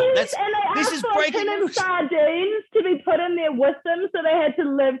wild. Yes, this is breaking news. Sardines to be put in there with them, so they had to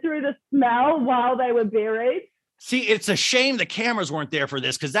live through the smell while they were buried. See, it's a shame the cameras weren't there for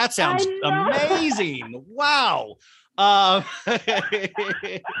this because that sounds amazing. Wow. They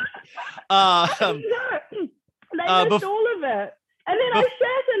missed all of it, and then I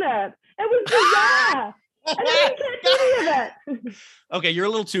shat in it. It was bizarre. And I can't do any of it. Okay, you're a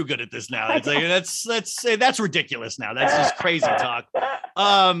little too good at this now. It's like, that's ridiculous now. That's just crazy talk.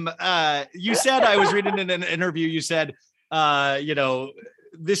 You said, I was reading in an interview, you said,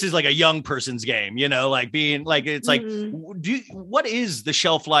 this is like a young person's game, like being like, it's like, what is the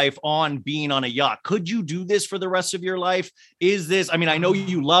shelf life on being on a yacht? Could you do this for the rest of your life? Is this, I mean, I know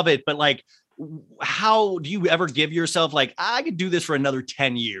you love it, but like, how do you ever give yourself like, I could do this for another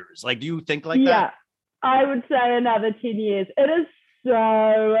 10 years? Like, do you think like Yeah, that? I would say another 10 years. It is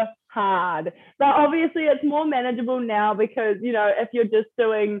so hard. But obviously it's more manageable now because, you know, if you're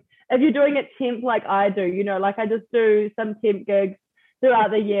doing it temp like I do, you know, like I just do some temp gigs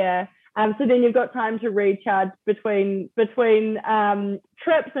throughout the year. So then you've got time to recharge between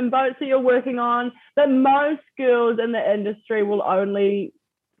trips and boats that you're working on. But most girls in the industry will only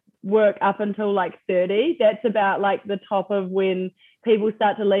work up until like 30. That's about like the top of when people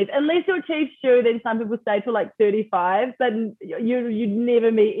start to leave. Unless you're chief stew, then some people stay till like 35. But you'd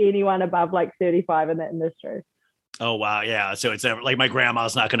never meet anyone above like 35 in the industry. Oh, wow. Yeah. So it's like my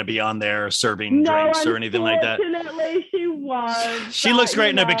grandma's not going to be on there serving drinks or anything like that. Unfortunately, she won't. She looks great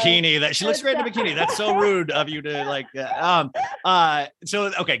in a bikini. She looks great in a bikini. That's so rude of you to like.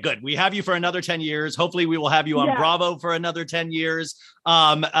 So, okay, good. We have you for another 10 years. Hopefully we will have you on Bravo for another 10 years.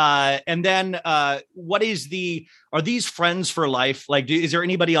 And then are these friends for life? Like, is there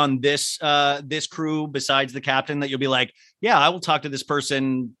anybody on this crew besides the captain that you'll be like, yeah, I will talk to this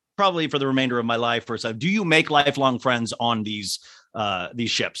person probably for the remainder of my life or so? Do you make lifelong friends on these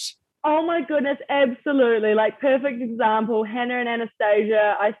ships? Oh my goodness, absolutely. Like, perfect example, Hannah and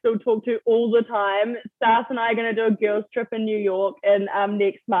Anastasia, I still talk to all the time. Stas and I are going to do a girls trip in New York in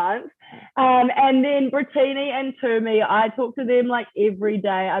next month. And then Brittany and Toomey, I talk to them like every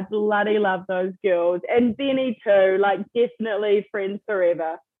day. I bloody love those girls. And Benny too, like definitely friends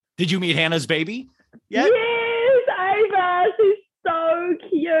forever. Did you meet Hannah's baby? Yes, Ava. She's so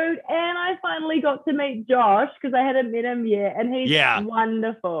cute. And I finally got to meet Josh because I hadn't met him yet. And he's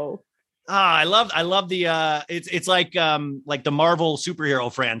wonderful. I love the it's like the Marvel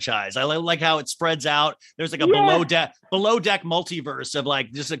superhero franchise. I like how it spreads out. There's like a below deck multiverse of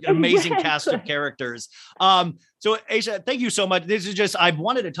like just an amazing cast of characters. So Aesha, thank you so much. This is just, I've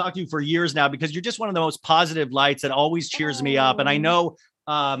wanted to talk to you for years now because you're just one of the most positive lights that always cheers me up. And I know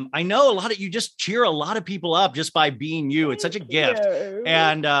you just cheer a lot of people up just by being you. It's such a gift.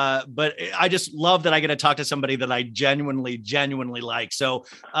 And, but I just love that I get to talk to somebody that I genuinely like. So,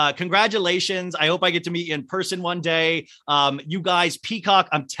 congratulations. I hope I get to meet you in person one day. You guys, Peacock,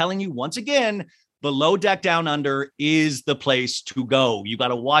 I'm telling you once again, Below Deck Down Under is the place to go. You got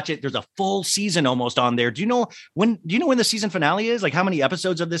to watch it. There's a full season almost on there. Do you know when the season finale is? Like how many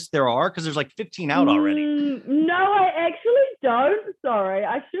episodes of this there are? Because there's like 15 out already. No, I actually don't. Sorry.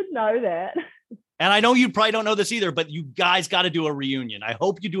 I should know that. And I know you probably don't know this either, but you guys got to do a reunion. I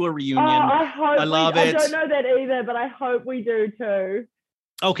hope you do a reunion. I hope. I love it. I don't know that either, but I hope we do too.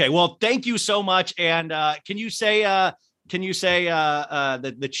 Okay. Well, thank you so much. And can you say the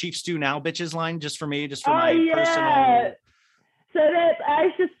Chief Stew Now bitches line just for me, just for my personal. So that's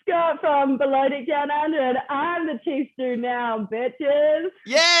Aesha Scott from Below Deck Down Under, and I'm the Chief Stew Now, bitches.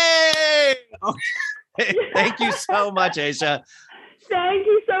 Yay! Okay. Thank you so much, Aesha. Thank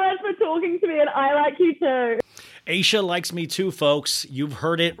you so much for talking to me, and I like you too. Aesha likes me too, folks. You've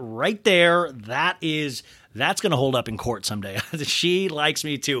heard it right there. That's going to hold up in court someday. She likes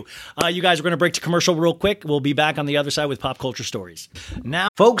me too. You guys are going to break to commercial real quick. We'll be back on the other side with pop culture stories. Now,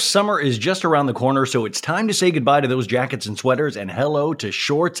 folks, summer is just around the corner, so it's time to say goodbye to those jackets and sweaters and hello to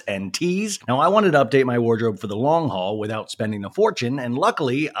shorts and tees. Now, I wanted to update my wardrobe for the long haul without spending a fortune, and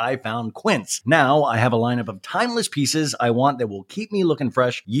luckily, I found Quince. Now, I have a lineup of timeless pieces I want that will keep me looking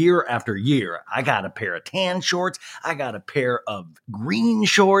fresh year after year. I got a pair of tan shorts. I got a pair of green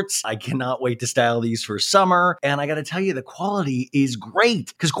shorts. I cannot wait to style these for summer. And I got to tell you, the quality is great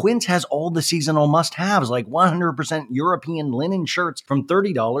because Quince has all the seasonal must-haves like 100% European linen shirts from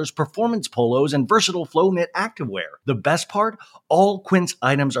 $30, performance polos, and versatile flow knit activewear. The best part, all Quince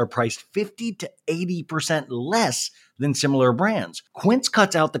items are priced 50 to 80% less than similar brands. Quince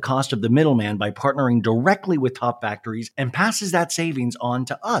cuts out the cost of the middleman by partnering directly with top factories and passes that savings on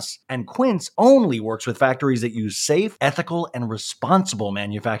to us. And Quince only works with factories that use safe, ethical, and responsible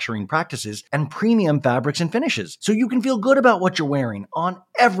manufacturing practices and premium fabrics and finishes, so you can feel good about what you're wearing on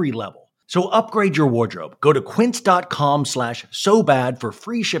every level. So upgrade your wardrobe. Go to quince.com/sobad for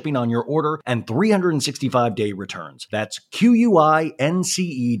free shipping on your order and 365-day returns. That's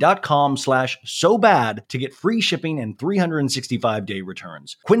QUINCE.com/sobad to get free shipping and 365-day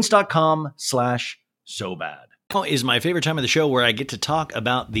returns. Quince.com/sobad. Now is my favorite time of the show where I get to talk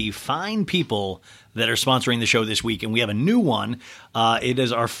about the fine people that are sponsoring the show this week, and we have a new one. It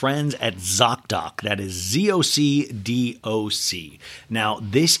is our friends at ZocDoc. That is ZocDoc. Now,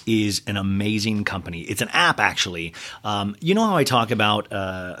 this is an amazing company. It's an app, actually. You know how I talk about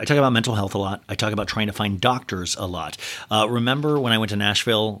mental health a lot. I talk about trying to find doctors a lot. Remember when I went to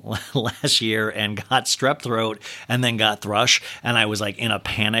Nashville last year and got strep throat and then got thrush, and I was like in a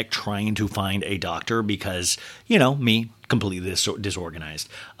panic trying to find a doctor because, me, completely disorganized.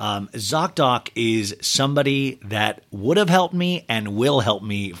 ZocDoc is somebody that would have helped me and will help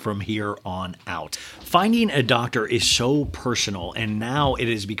me from here on out. Finding a doctor is so personal, and now it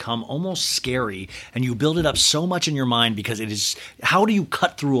has become almost scary, and you build it up so much in your mind because it is, how do you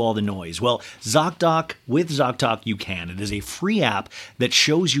cut through all the noise? Well, with ZocDoc, you can. It is a free app that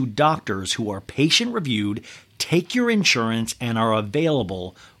shows you doctors who are patient reviewed, take your insurance, and are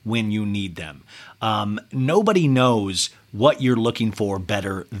available when you need them. Nobody knows what you're looking for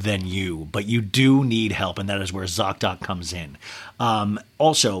better than you, but you do need help, and that is where ZocDoc comes in.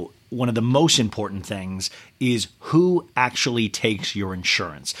 Also, one of the most important things is who actually takes your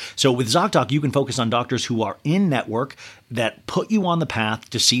insurance. So with ZocDoc, you can focus on doctors who are in network that put you on the path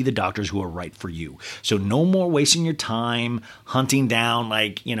to see the doctors who are right for you. So no more wasting your time hunting down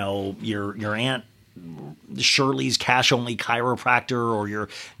your Aunt Shirley's cash-only chiropractor or your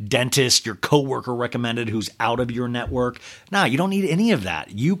dentist, your coworker recommended who's out of your network. No, you don't need any of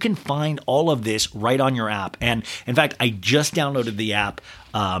that. You can find all of this right on your app. And in fact, I just downloaded the app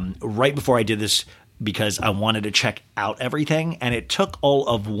right before I did this because I wanted to check out everything, and it took all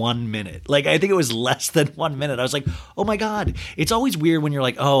of 1 minute. I think it was less than 1 minute. I was like, oh my God. It's always weird when you're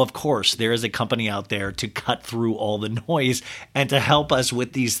like, oh, of course, there is a company out there to cut through all the noise and to help us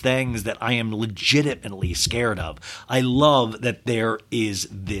with these things that I am legitimately scared of. I love that there is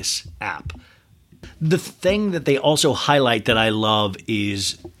this app. The thing that they also highlight that I love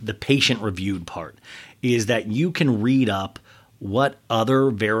is the patient reviewed part, is that you can read up what other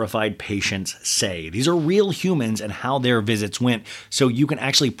verified patients say. These are real humans and how their visits went, so you can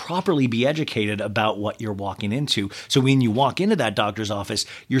actually properly be educated about what you're walking into. So when you walk into that doctor's office,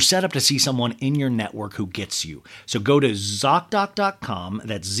 you're set up to see someone in your network who gets you. So go to ZocDoc.com,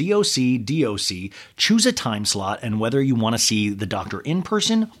 that's ZocDoc, choose a time slot and whether you want to see the doctor in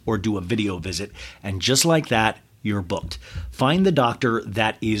person or do a video visit. And just like that, you're booked. Find the doctor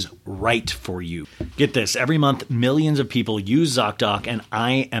that is right for you. Get this, every month, millions of people use ZocDoc, and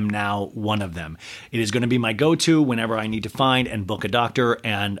I am now one of them. It is going to be my go-to whenever I need to find and book a doctor,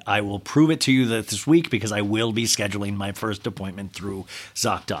 and I will prove it to you this week because I will be scheduling my first appointment through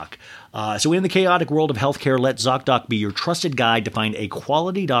ZocDoc. So in the chaotic world of healthcare, let ZocDoc be your trusted guide to find a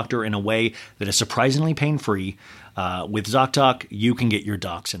quality doctor in a way that is surprisingly pain-free. With ZocDoc, you can get your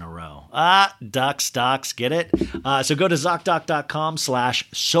docs in a row. Docs, get it? So go to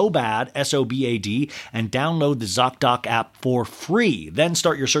ZocDoc.com/SoBad, SOBAD, and download the ZocDoc app for free. Then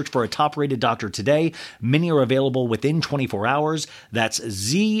start your search for a top-rated doctor today. Many are available within 24 hours. That's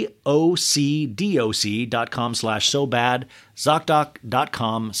ZocDoc.com/SoBad,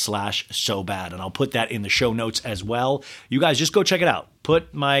 ZocDoc.com/SoBad. And I'll put that in the show notes as well. You guys just go check it out.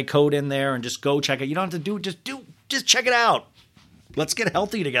 Put my code in there and just go check it. You don't have to just check it out. Let's get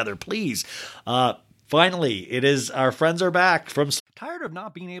healthy together, please. Finally, our friends are back from... Tired of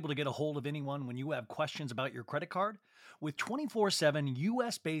not being able to get a hold of anyone when you have questions about your credit card? With 24/7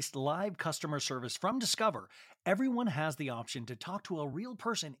 US-based live customer service from Discover, everyone has the option to talk to a real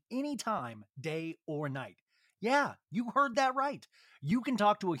person anytime, day or night. Yeah, you heard that right. You can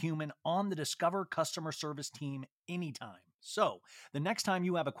talk to a human on the Discover customer service team anytime. So, the next time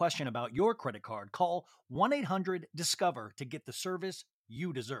you have a question about your credit card, call 1-800-DISCOVER to get the service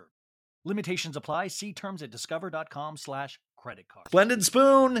you deserve. Limitations apply. See terms at discover.com/credit card. Splendid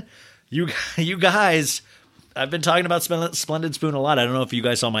Spoon! You guys, I've been talking about Splendid Spoon a lot. I don't know if you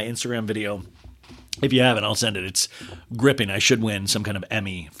guys saw my Instagram video. If you haven't, I'll send it. It's gripping. I should win some kind of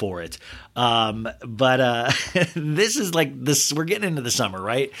Emmy for it. But this is like this. We're getting into the summer,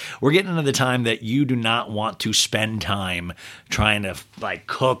 right? We're getting into the time that you do not want to spend time trying to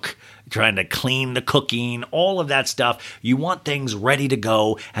cook, trying to clean the cooking, all of that stuff. You want things ready to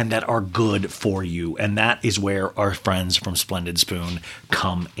go and that are good for you. And that is where our friends from Splendid Spoon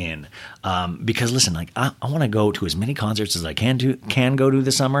come in. Because listen, I want to go to as many concerts as I can go to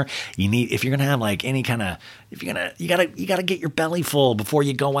this summer. If you're going to have any kind of, you gotta get your belly full before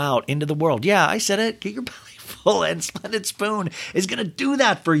you go out into the world. Yeah, I said it. Get your belly full, and Splendid Spoon is going to do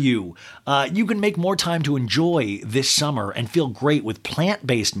that for you. You can make more time to enjoy this summer and feel great with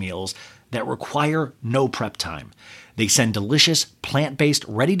plant-based meals that require no prep time. They send delicious, plant-based,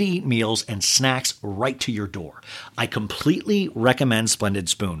 ready-to-eat meals and snacks right to your door. I completely recommend Splendid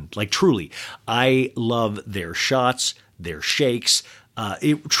Spoon. Like, truly, I love their shots, their shakes.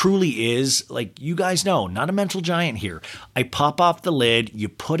 It truly is, like, you guys know, not a mental giant here. I pop off the lid, you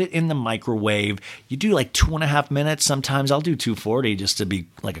put it in the microwave, you do like 2.5 minutes. Sometimes I'll do 240 just to be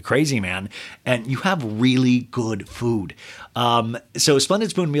like a crazy man, and you have really good food. So Splendid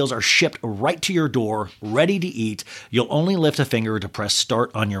Spoon meals are shipped right to your door, ready to eat. You'll only lift a finger to press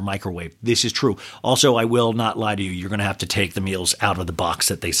start on your microwave. This is true. Also, I will not lie to you. You're going to have to take the meals out of the box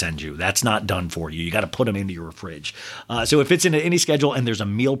that they send you. That's not done for you. You got to put them into your fridge. So it fits into any schedule, and there's a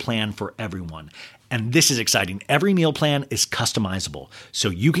meal plan for everyone. And this is exciting. Every meal plan is customizable, so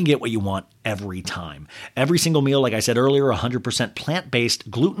you can get what you want every time. Every single meal, like I said earlier, 100% plant-based,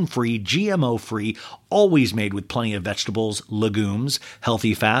 gluten-free, GMO-free, always made with plenty of vegetables, legumes,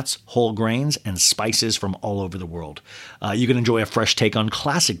 healthy fats, whole grains, and spices from all over the world. You can enjoy a fresh take on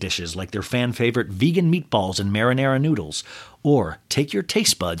classic dishes like their fan-favorite vegan meatballs and marinara noodles, or take your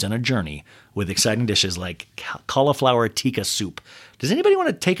taste buds on a journey with exciting dishes like cauliflower tikka soup. Does anybody want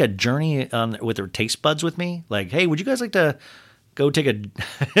to take a journey with their taste buds with me? Like, hey, would you guys like to go take a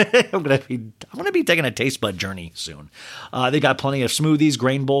I'm going to be taking a taste bud journey soon. They got plenty of smoothies,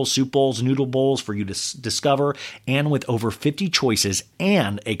 grain bowls, soup bowls, noodle bowls for you to discover. And with over 50 choices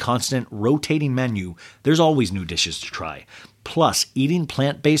and a constant rotating menu, there's always new dishes to try. Plus, eating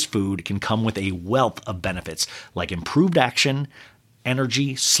plant-based food can come with a wealth of benefits like improved action,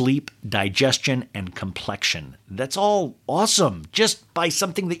 energy, sleep, digestion, and complexion. That's all awesome just by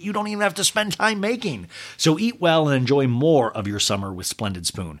something that you don't even have to spend time making. So eat well and enjoy more of your summer with Splendid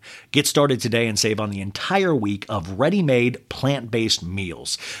Spoon. Get started today and save on the entire week of ready-made plant-based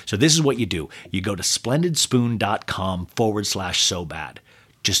meals. So this is what you do. You go to splendidspoon.com/so-bad.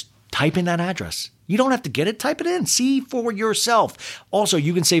 Just type in that address. You don't have to get it. Type it in. See for yourself. Also,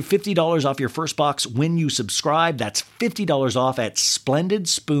 you can save $50 off your first box when you subscribe. That's $50 off at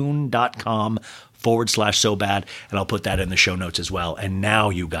splendidspoon.com/so-bad. And I'll put that in the show notes as well. And now,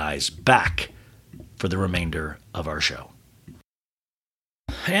 you guys, back for the remainder of our show.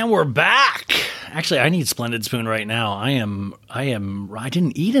 And we're back. Actually, I need Splendid Spoon right now. I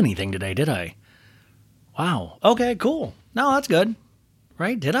didn't eat anything today, did I? Wow. Okay, cool. No, that's good.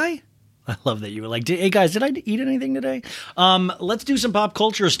 Right? Did I? I love that you were like, hey guys, did I eat anything today? Let's do some pop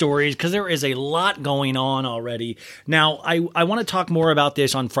culture stories because there is a lot going on already. Now, I want to talk more about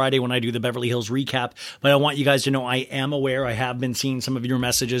this on Friday when I do the Beverly Hills recap, but I want you guys to know I am aware. I have been seeing some of your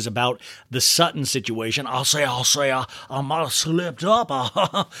messages about the Sutton situation. I'll say, I might have slipped up.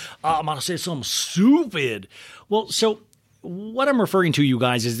 I might have said something stupid. Well, so what I'm referring to, you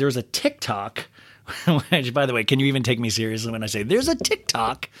guys, is there's a TikTok, which, by the way, can you even take me seriously when I say there's a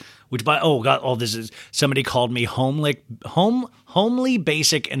TikTok? Which this is somebody called me homely,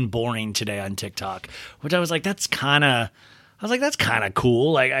 basic, and boring today on TikTok. Which I was like, that's kind of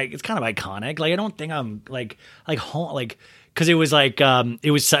cool. Like, it's kind of iconic. Like, I don't think I'm because it was like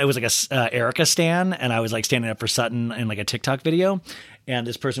it was like a Erica stan, and I was like standing up for Sutton in like a TikTok video, and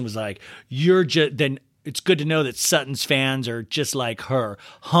this person was like, it's good to know that Sutton's fans are just like her,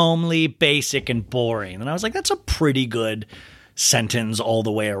 homely, basic, and boring. And I was like, that's a pretty good sentence all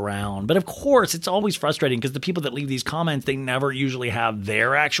the way around. But of course, it's always frustrating because the people that leave these comments, they never usually have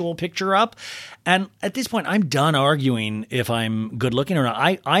their actual picture up. And at this point, I'm done arguing if I'm good looking or not.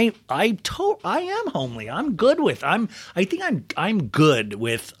 I am homely. I'm good with. I'm good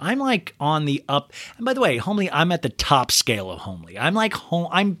with. I'm like on the up. And by the way, homely, I'm at the top scale of homely. I'm like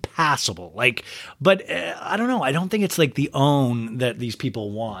I'm passable. Like, but I don't know. I don't think it's like the own that these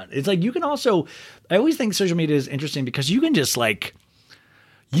people want. It's like you can also. I always think social media is interesting because you can just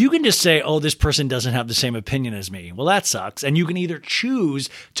say, oh, this person doesn't have the same opinion as me. Well, that sucks. And you can either choose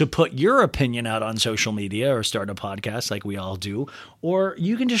to put your opinion out on social media or start a podcast like we all do, or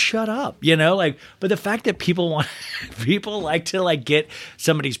you can just shut up, but the fact that people like to like get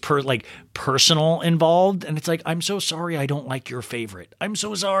somebody's personal involved. And it's like, I'm so sorry. I don't like your favorite. I'm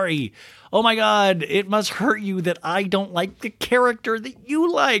so sorry. Oh my God, it must hurt you that I don't like the character that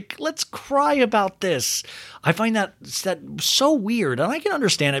you like. Let's cry about this. I find that so weird. And I can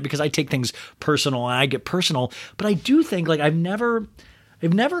understand it because I take things personal and I get personal. But I do think like I've never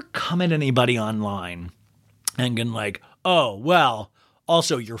come at anybody online and been like, oh, well,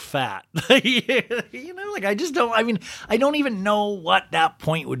 also you're fat. I just don't, I don't even know what that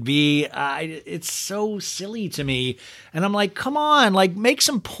point would be. It's so silly to me. And I'm like, come on, like make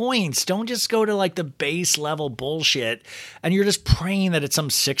some points. Don't just go to like the base level bullshit. And you're just praying that it's some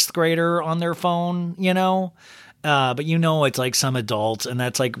 6th grader on their phone, But you know, it's like some adults, and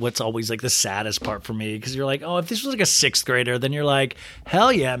that's like what's always like the saddest part for me, because you're like, oh, if this was like a 6th grader, then you're like,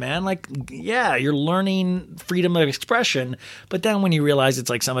 hell yeah, man. Like, yeah, you're learning freedom of expression. But then when you realize it's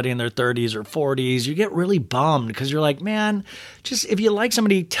like somebody in their 30s or 40s, you get really bummed, because you're like, man, just if you like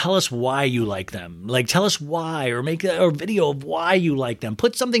somebody, tell us why you like them. Like, tell us why, or make a video of why you like them.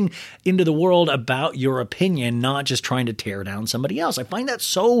 Put something into the world about your opinion, not just trying to tear down somebody else. I find that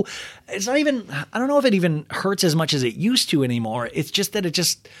so, it's not even, I don't know if it even hurts as much as it used to anymore. It's just that it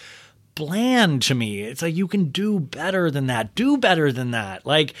just bland to me. It's like, you can do better than that. Do better than that.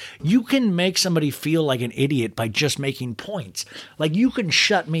 Like, you can make somebody feel like an idiot by just making points. Like, you can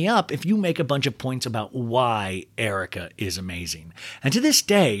shut me up if you make a bunch of points about why Erica is amazing. And to this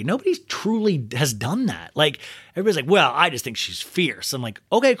day, nobody truly has done that. Like, everybody's like, well, I just think she's fierce. I'm like,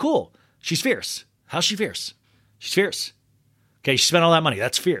 okay, cool. She's fierce. How's she fierce? She's fierce. Okay, she spent all that money.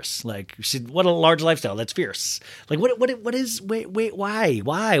 That's fierce. Like, what a large lifestyle. That's fierce. Like, what is, wait, why?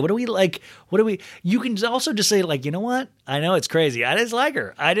 What do we like? You can also just say, like, you know what? I know it's crazy. I just like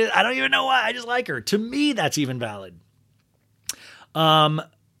her. I don't even know why. I just like her. To me, that's even valid.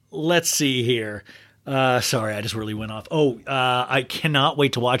 Let's see here. Sorry, I just really went off. I cannot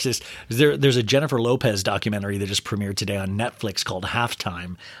wait to watch this. There's a Jennifer Lopez documentary that just premiered today on Netflix called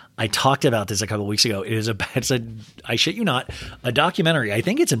Halftime. I talked about this a couple of weeks ago. It's a, I shit you not, a documentary. I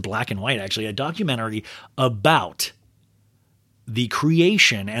think it's in black and white, actually, a documentary about the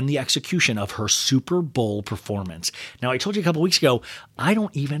creation and the execution of her Super Bowl performance. Now, I told you a couple of weeks ago, I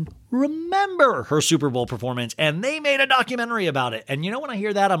don't even remember her Super Bowl performance, and they made a documentary about it. And you know, when I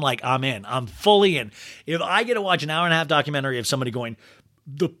hear that, I'm like, I'm in. I'm fully in. If I get to watch an hour-and-a-half documentary of somebody going,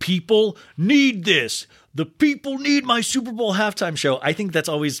 the people need this. The people need my Super Bowl halftime show. I think that's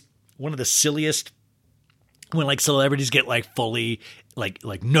always one of the silliest, when like celebrities get like fully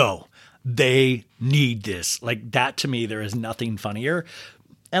like no, they need this. Like, that to me, there is nothing funnier.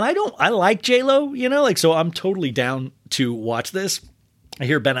 And I like J-Lo, you know, like, so I'm totally down to watch this. I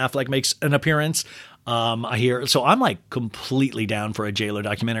hear Ben Affleck makes an appearance. So I'm like completely down for a J-Lo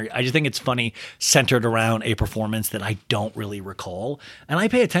documentary. I just think it's funny, centered around a performance that I don't really recall. And I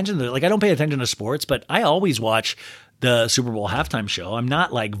pay attention to, like, I don't pay attention to sports, but I always watch the Super Bowl halftime show. I'm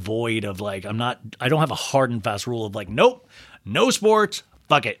not like void of like, I don't have a hard and fast rule of like, nope, no sports,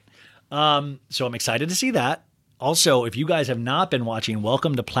 fuck it. So I'm excited to see that. Also, if you guys have not been watching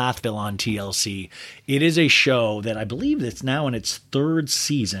Welcome to Plathville on TLC, it is a show that I believe it's now in its 3rd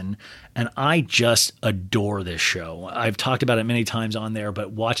season, and I just adore this show. I've talked about it many times on there,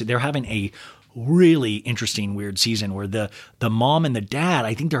 but watch it. They're having a really interesting, weird season where the mom and the dad,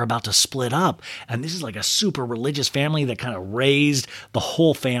 I think they're about to split up. And this is like a super religious family that kind of raised the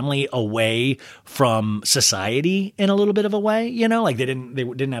whole family away from society in a little bit of a way, you know, like they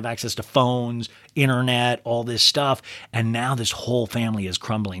didn't have access to phones, internet, all this stuff. And now this whole family is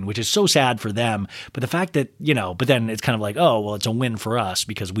crumbling, which is so sad for them. But the fact that, you know, but then it's kind of like, oh, well, it's a win for us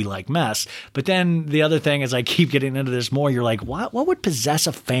because we like mess. But then the other thing is, I keep getting into this more, you're like, what would possess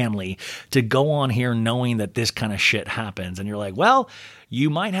a family to go on here knowing that this kind of shit happens? And you're like, well, you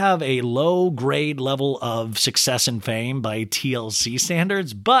might have a low grade level of success and fame by TLC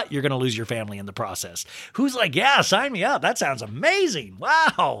standards, but you're going to lose your family in the process. Who's like, yeah, sign me up. That sounds amazing.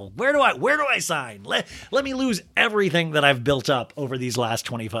 Wow. Where do I sign? Let me lose everything that I've built up over these last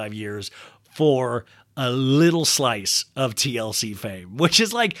 25 years for a little slice of TLC fame, which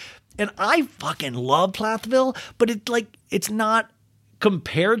is like, and I fucking love Plathville, but it's not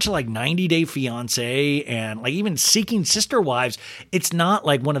compared to like 90 Day Fiance and like even Seeking Sister Wives. It's not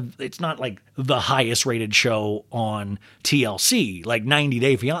like it's not like the highest rated show on TLC. Like 90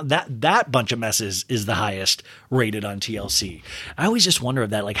 Day Fiance, that bunch of messes is the highest rated on TLC. I always just wonder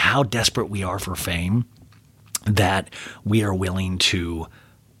that, like, how desperate we are for fame that we are willing to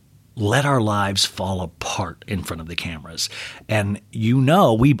let our lives fall apart in front of the cameras. And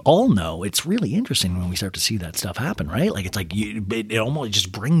we all know it's really interesting when we start to see that stuff happen, right? Like, it's like it almost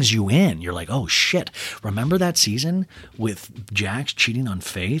just brings you in. You're like, oh shit, remember that season with Jax cheating on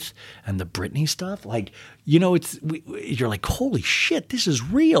Faith and the Britney stuff? Like, you know, you're like, holy shit, this is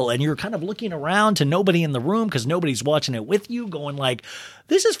real. And you're kind of looking around to nobody in the room because nobody's watching it with you, going like,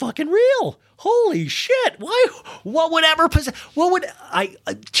 this is fucking real. Holy shit. What would I,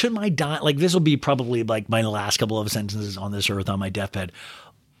 to my like, this will be probably like my last couple of sentences on this earth on my deathbed.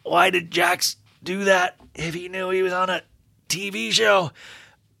 Why did Jax do that if he knew he was on a TV show?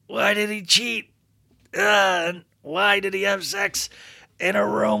 Why did he cheat? And why did he have sex in a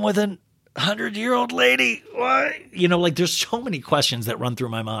room with a 100-year-old lady? Why? You know, like, there's so many questions that run through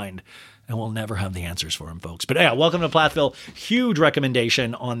my mind and we'll never have the answers for him, folks. But yeah, welcome to Plathville. Huge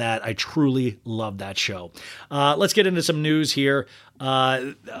recommendation on that. I truly love that show. Let's get into some news here.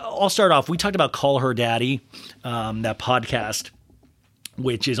 I'll start off. We talked about Call Her Daddy, that podcast,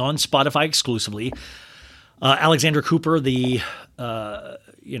 which is on Spotify exclusively. Alexandra Cooper, the podcast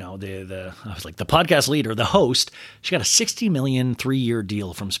leader, the host, she got a $60 million 3-year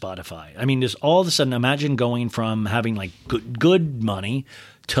deal from Spotify. I mean, just all of a sudden, imagine going from having like good money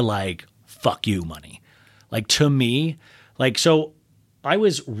to like fuck you money. Like, to me, like, so I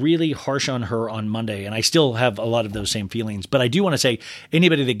was really harsh on her on Monday, and I still have a lot of those same feelings. But I do want to say,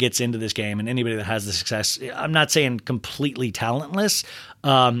 anybody that gets into this game and anybody that has the success, I'm not saying completely talentless,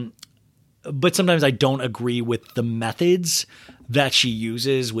 but sometimes I don't agree with the methods that she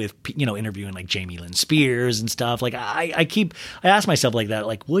uses with, interviewing like Jamie Lynn Spears and stuff. Like I ask myself like that,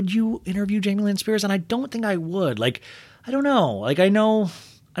 like, would you interview Jamie Lynn Spears? And I don't think I would. Like, I don't know. Like, I don't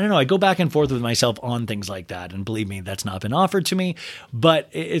know. I go back and forth with myself on things like that. And believe me, that's not been offered to me, but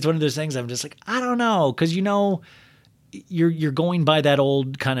it's one of those things I'm just like, I don't know. Cause you're going by that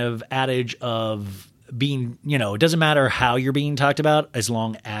old kind of adage of being, it doesn't matter how you're being talked about as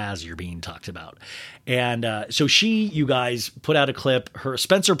long as you're being talked about. And so you guys put out a clip.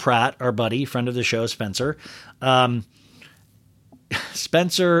 Spencer Pratt, our buddy, friend of the show, Spencer.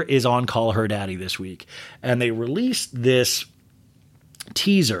 Spencer is on Call Her Daddy this week, and they released this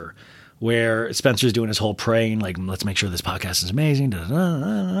teaser where Spencer's doing his whole praying, like, let's make sure this podcast is amazing.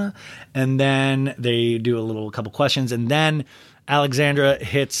 And then they do a couple questions, and then Alexandra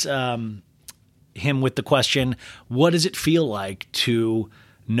hits him with the question, what does it feel like to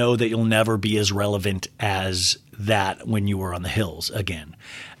know that you'll never be as relevant as that when you were on the hills again?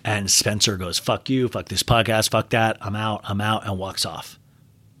 And Spencer goes, fuck you, fuck this podcast, fuck that, I'm out, and walks off.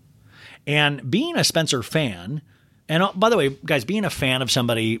 And being a Spencer fan, and by the way, guys, being a fan of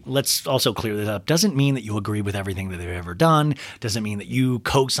somebody, let's also clear this up, doesn't mean that you agree with everything that they've ever done. Doesn't mean that you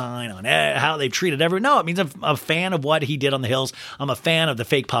co-sign on how they've treated everyone. No, it means I'm a fan of what he did on the hills. I'm a fan of the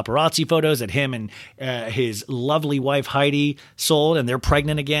fake paparazzi photos that him and his lovely wife Heidi sold, and they're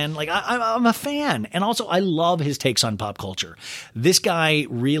pregnant again. Like, I'm a fan. And also, I love his takes on pop culture. This guy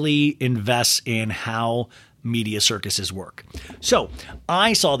really invests in how media circuses work. So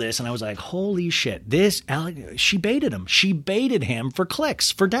I saw this and I was like, holy shit, she baited him. She baited him for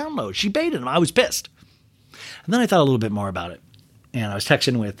clicks, for downloads. She baited him. I was pissed. And then I thought a little bit more about it. And I was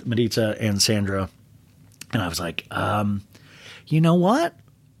texting with Maritza and Sandra. And I was like, you know what?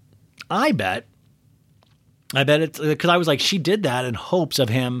 I bet it's because I was like, she did that in hopes of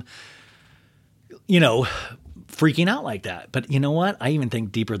him, freaking out like that. But you know what? I even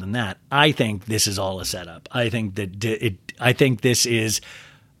think deeper than that. I think this is all a setup. I think this is,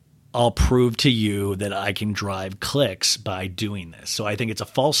 I'll prove to you that I can drive clicks by doing this. So I think it's a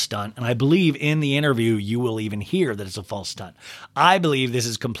false stunt. And I believe in the interview, you will even hear that it's a false stunt. I believe this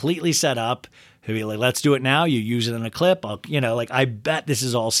is completely set up. He'll be like, let's do it now. You use it in a clip. I bet this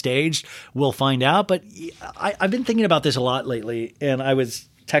is all staged. We'll find out. But I've been thinking about this a lot lately. And I was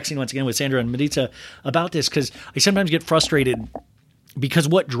texting once again with Sandra and Maritza about this because I sometimes get frustrated because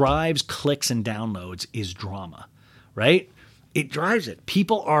what drives clicks and downloads is drama, right? It drives it.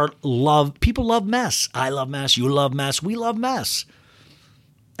 People love mess. I love mess. You love mess. We love mess.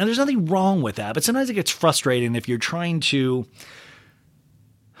 And there's nothing wrong with that. But sometimes it gets frustrating if you're trying to,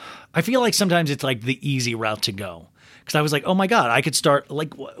 I feel like sometimes it's like the easy route to go. Because I was like, oh my God, I could start,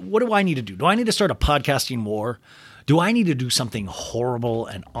 like, what do I need to do? Do I need to start a podcasting war? Do I need to do something horrible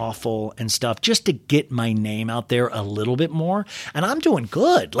and awful and stuff just to get my name out there a little bit more? And I'm doing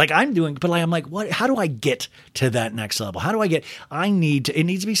good. But I'm like, what? How do I get to that next level? How do I get, it needs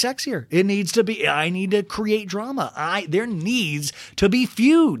to be sexier. I need to create drama. There needs to be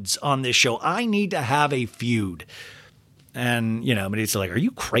feuds on this show. I need to have a feud. And, but it's like, are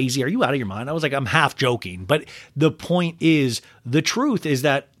you crazy? Are you out of your mind? I was like, I'm half joking. But the point is, the truth is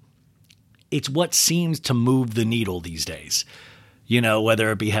that it's what seems to move the needle these days,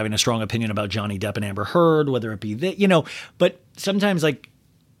 whether it be having a strong opinion about Johnny Depp and Amber Heard, whether it be that, but sometimes like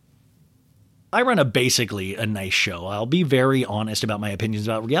I run basically a nice show. I'll be very honest about my opinions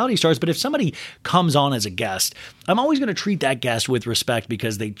about reality stars, but if somebody comes on as a guest, I'm always going to treat that guest with respect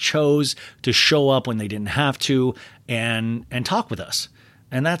because they chose to show up when they didn't have to and talk with us.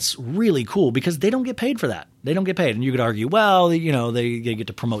 And that's really cool because they don't get paid for that. They don't get paid. And you could argue, well, they get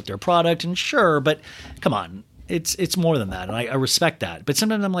to promote their product and sure, but come on. it's more than that, and I respect that. But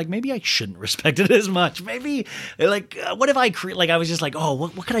sometimes I'm like, maybe I shouldn't respect it as much. Maybe like, what if I create? Like, I was just like, oh,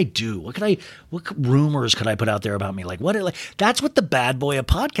 what could I do? What rumors could I put out there about me? Like, that's what the bad boy of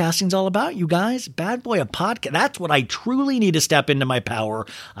podcasting's all about, you guys. Bad boy of podcast. That's what I truly need to step into my power.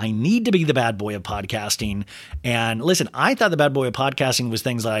 I need to be the bad boy of podcasting. And listen, I thought the bad boy of podcasting was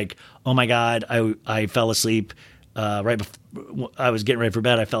things like, oh my God, I fell asleep. Right before I was getting ready for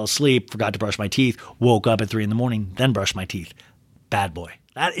bed, I fell asleep, forgot to brush my teeth, woke up at 3 a.m, then brushed my teeth. Bad boy.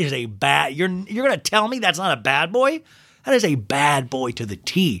 That is a bad. You're gonna tell me that's not a bad boy? That is a bad boy to the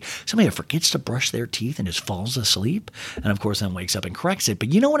T. Somebody that forgets to brush their teeth and just falls asleep, and of course then wakes up and corrects it.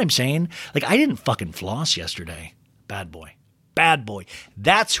 But you know what I'm saying? Like, I didn't fucking floss yesterday. Bad boy. Bad boy.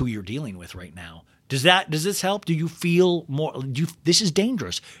 That's who you're dealing with right now. Does this help? Do you feel more? This is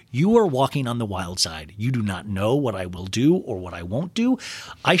dangerous. You are walking on the wild side. You do not know what I will do or what I won't do.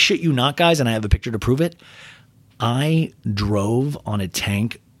 I shit you not, guys, and I have a picture to prove it. I drove on a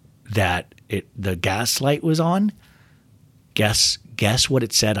tank that the gas light was on. Guess what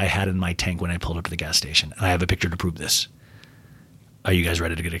it said I had in my tank when I pulled up to the gas station. And I have a picture to prove this. Are you guys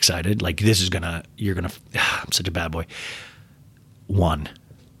ready to get excited? Like, this is I'm such a bad boy.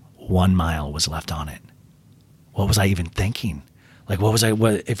 1 mile was left on it. What was I even thinking? Like,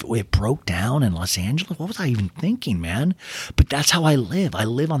 if it broke down in Los Angeles? What was I even thinking, man? But that's how I live. I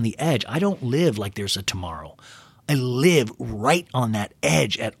live on the edge. I don't live like there's a tomorrow. I live right on that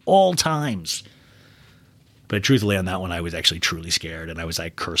edge at all times. But truthfully, on that one, I was actually truly scared, and I was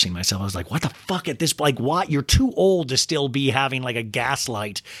like cursing myself. I was like, what the fuck at this? Like, what? You're too old to still be having like a gas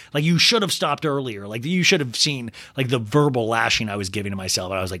light. Like, you should have stopped earlier. Like, you should have seen like the verbal lashing I was giving to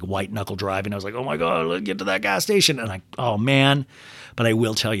myself. And I was like white knuckle driving. I was like, oh my God, let's get to that gas station. And oh man. But I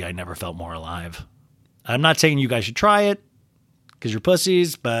will tell you, I never felt more alive. I'm not saying you guys should try it because you're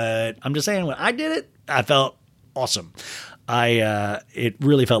pussies, but I'm just saying when I did it, I felt awesome. It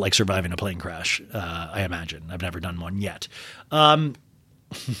really felt like surviving a plane crash. I imagine. I've never done one yet. But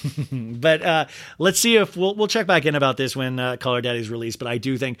let's see if we'll check back in about this when Call Her Daddy's released. But I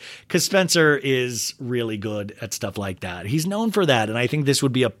do think, because Spencer is really good at stuff like that. He's known for that. And I think this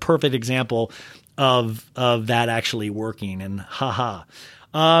would be a perfect example of that actually working. And haha.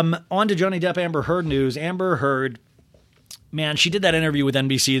 On to Johnny Depp Amber Heard news. Amber Heard, man, she did that interview with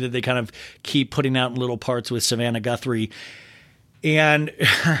NBC that they kind of keep putting out in little parts with Savannah Guthrie. And,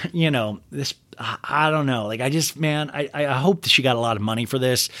 you know, this, I don't know. Like, I hope that she got a lot of money for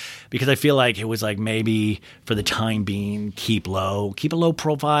this, because I feel like it was like, maybe for the time being, keep a low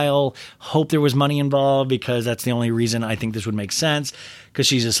profile, hope there was money involved, because that's the only reason I think this would make sense. Because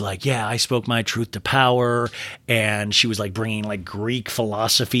she's just like, yeah, I spoke my truth to power. And she was like bringing like Greek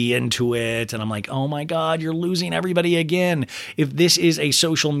philosophy into it. And I'm like, oh my God, you're losing everybody again. If this is a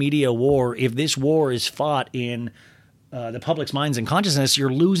social media war, if this war is fought in the public's minds and consciousness,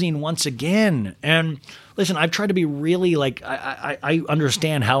 you're losing once again. And listen, I've tried to be really like, I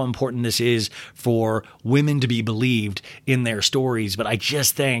understand how important this is for women to be believed in their stories, but I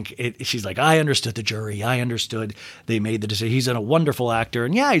just think she's like, I understood the jury. I understood they made the decision. He's a wonderful actor.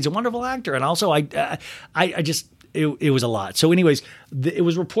 And yeah, he's a wonderful actor. And also it was a lot. So anyways, it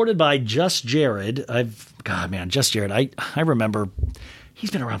was reported by Just Jared. Just Jared. I remember he's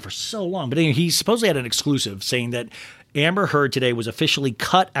been around for so long, but anyway, he supposedly had an exclusive saying that Amber Heard today was officially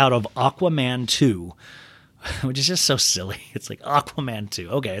cut out of Aquaman 2, which is just so silly. It's like Aquaman 2.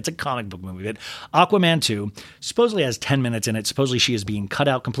 Okay, it's a comic book movie, but Aquaman 2 supposedly has 10 minutes in it. Supposedly she is being cut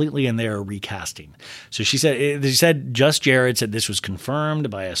out completely and they're recasting. So she said Just Jared said this was confirmed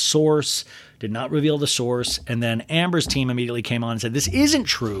by a source, did not reveal the source. And then Amber's team immediately came on and said, this isn't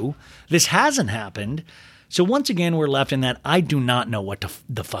true. This hasn't happened. So once again, we're left in that I do not know what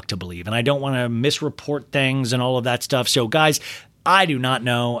the fuck to believe. And I don't want to misreport things and all of that stuff. So guys, I do not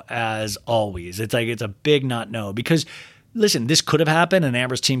know, as always. It's a big not know, because listen, this could have happened and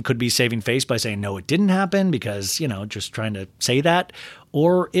Amber's team could be saving face by saying, no, it didn't happen, because, just trying to say that,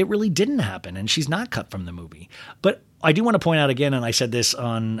 or it really didn't happen and she's not cut from the movie. But I do want to point out again, and I said this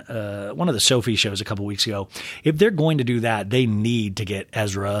on one of the Sophie shows a couple weeks ago, if they're going to do that, they need to get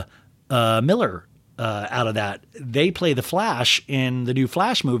Ezra Miller out of that. They play the Flash in the new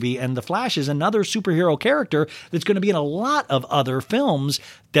Flash movie, and the Flash is another superhero character that's going to be in a lot of other films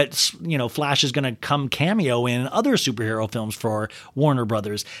that, Flash is going to come cameo in other superhero films for Warner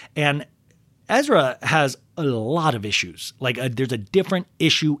Brothers. And Ezra has a lot of issues. Like, there's a different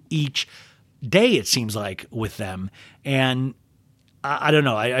issue each day, it seems like, with them. And I don't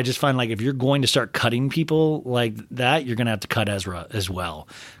know. I just find like if you're going to start cutting people like that, you're going to have to cut Ezra as well.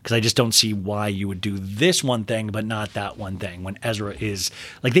 Because I just don't see why you would do this one thing, but not that one thing when Ezra is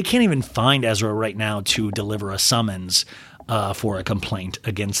like, they can't even find Ezra right now to deliver a summons for a complaint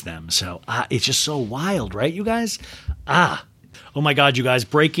against them. So it's just so wild, right, you guys? Oh my God, you guys,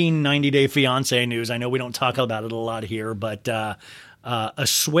 breaking 90 Day Fiancé news. I know we don't talk about it a lot here, but Asuelu,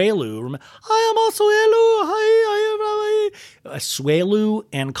 I am Asuelu, hi, Asuelu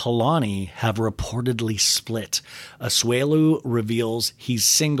and Kalani have reportedly split. Asuelu reveals he's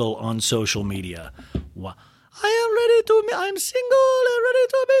single on social media. I'm single and ready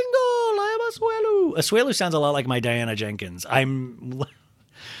to mingle. I am Asuelu. Asuelu sounds a lot like my Diana Jenkins. I'm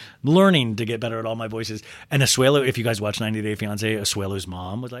learning to get better at all my voices. And Asuelu, if you guys watch 90 Day Fiancé, Asuelu's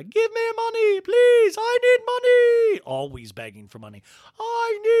mom was like, give me money, please. I need money. Always begging for money.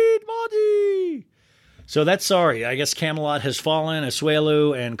 I need money. So that's sorry. I guess Camelot has fallen.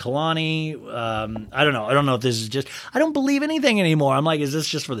 Asuelu and Kalani. I don't know. I don't know if this is just, I don't believe anything anymore. I'm like, is this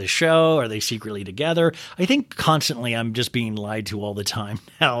just for the show? Are they secretly together? I think constantly I'm just being lied to all the time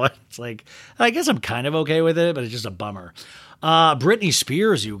now. It's like, I guess I'm kind of okay with it, but it's just a bummer. Britney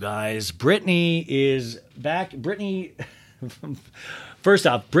Spears, you guys. Britney is back. First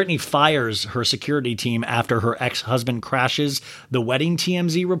off, Britney fires her security team after her ex-husband crashes the wedding,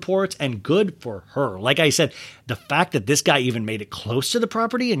 TMZ reports, and good for her. Like I said, the fact that this guy even made it close to the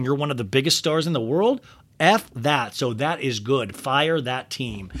property and you're one of the biggest stars in the world, F that. So that is good. Fire that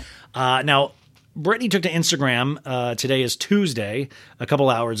team. Now, Britney took to Instagram. Today is Tuesday, a couple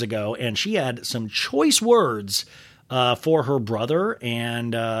hours ago, and she had some choice words for her brother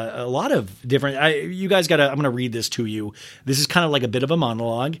and a lot of different. You guys got to. I'm going to read this to you. This is kind of like a bit of a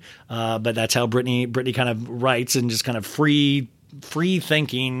monologue, but that's how Britney kind of writes and just kind of free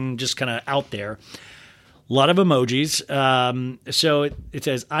thinking, just kind of out there. A lot of emojis. So it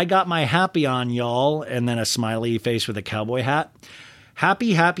says, "I got my happy on, y'all," and then a smiley face with a cowboy hat.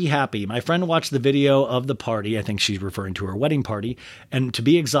 Happy, happy, happy. My friend watched the video of the party. I think she's referring to her wedding party. And to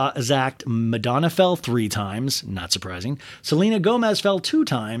be exact, Madonna fell 3 times. Not surprising. Selena Gomez fell 2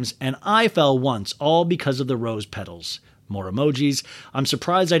 times. And I fell once, all because of the rose petals. More emojis. I'm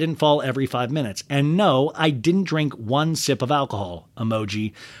surprised I didn't fall every 5 minutes. And no, I didn't drink 1 sip of alcohol.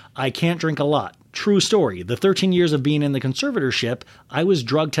 Emoji. I can't drink a lot. True story. The 13 years of being in the conservatorship, I was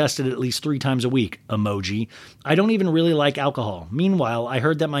drug tested at least 3 times a week. Emoji. I don't even really like alcohol. Meanwhile, I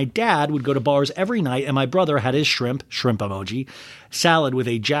heard that my dad would go to bars every night and my brother had his shrimp emoji, salad with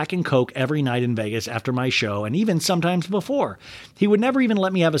a Jack and Coke every night in Vegas after my show and even sometimes before. He would never even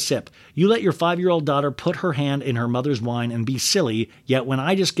let me have a sip. You let your 5-year-old daughter put her hand in her mother's wine and be silly, yet when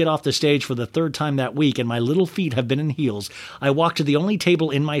I just get off the stage for the 3rd time that week and my little feet have been in heels, I walk to the only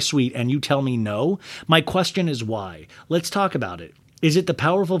table in my suite and you tell me no? My question is why? Let's talk about it. Is it the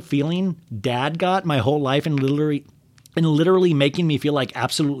powerful feeling Dad got my whole life and literally making me feel like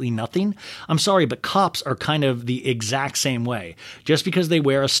absolutely nothing? I'm sorry, but cops are kind of the exact same way. Just because they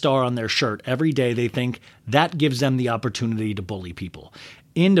wear a star on their shirt every day, they think that gives them the opportunity to bully people.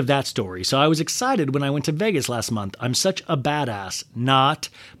 End of that story. So I was excited when I went to Vegas last month. I'm such a badass. Not,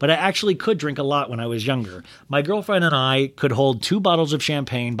 but I actually could drink a lot when I was younger. My girlfriend and I could hold 2 bottles of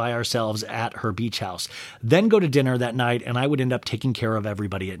champagne by ourselves at her beach house, then go to dinner that night, and I would end up taking care of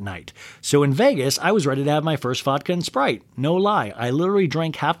everybody at night. So in Vegas, I was ready to have my first vodka and Sprite. No lie. I literally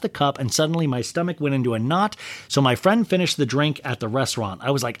drank half the cup and suddenly my stomach went into a knot. So my friend finished the drink at the restaurant.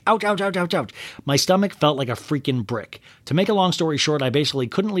 I was like, ouch, ouch, ouch, ouch, ouch. My stomach felt like a freaking brick. To make a long story short, I basically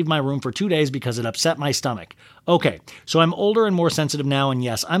couldn't leave my room for 2 days because it upset my stomach. Okay, so I'm older and more sensitive now, and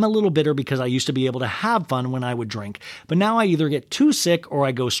yes, I'm a little bitter because I used to be able to have fun when I would drink, but now I either get too sick or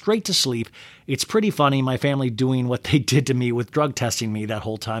I go straight to sleep. It's pretty funny, my family doing what they did to me with drug testing me that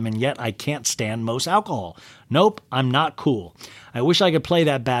whole time, and yet I can't stand most alcohol. Nope, I'm not cool. I wish I could play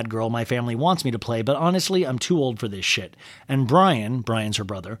that bad girl my family wants me to play, but honestly, I'm too old for this shit. And Brian's her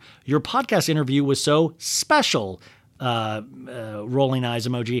brother, your podcast interview was so special. Rolling eyes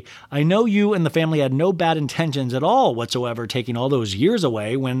emoji. I know you and the family had no bad intentions at all whatsoever taking all those years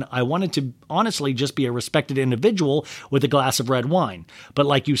away when I wanted to honestly just be a respected individual with a glass of red wine. But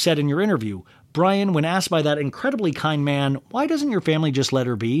like you said in your interview, Brian, when asked by that incredibly kind man, why doesn't your family just let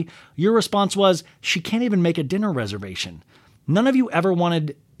her be? Your response was, she can't even make a dinner reservation. None of you ever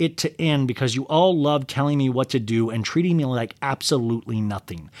wanted it to end because you all loved telling me what to do and treating me like absolutely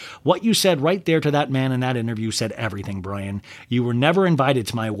nothing. What you said right there to that man in that interview said everything, Brian. You were never invited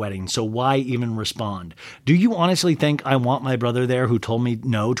to my wedding, so why even respond? Do you honestly think I want my brother there who told me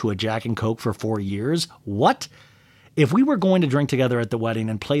no to a Jack and Coke for 4 years? What? If we were going to drink together at the wedding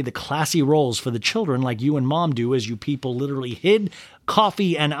and play the classy roles for the children like you and mom do, as you people literally hid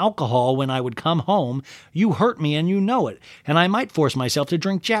coffee and alcohol when I would come home, you hurt me and you know it. And I might force myself to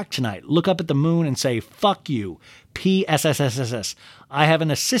drink Jack tonight, look up at the moon and say, fuck you. PSSSSS. I have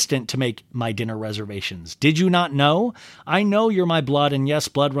an assistant to make my dinner reservations. Did you not know? I know you're my blood, and yes,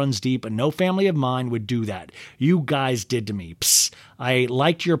 blood runs deep, and no family of mine would do that. You guys did to me. Psst. I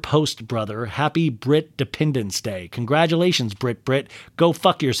liked your post, brother. Happy Brit Dependence Day. Congratulations, Brit. Go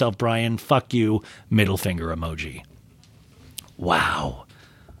fuck yourself, Brian. Fuck you. Middle finger emoji. Wow.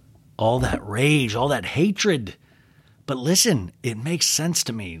 All that rage, all that hatred. But listen, it makes sense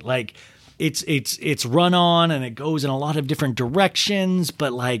to me. Like, it's run on and it goes in a lot of different directions,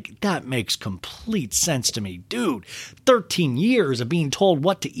 but like that makes complete sense to me. Dude, 13 years of being told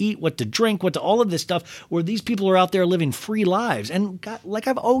what to eat, what to drink, what to all of this stuff, where these people are out there living free lives. And God, like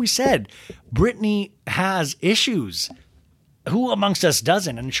I've always said, Britney has issues. Who amongst us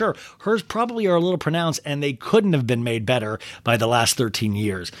doesn't? And sure, hers probably are a little pronounced, and they couldn't have been made better by the last 13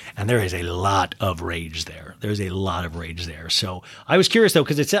 years. And there is a lot of rage there. There's a lot of rage there. So I was curious, though,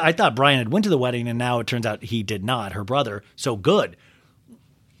 because I thought Brian had went to the wedding, and now it turns out he did not, her brother. So good.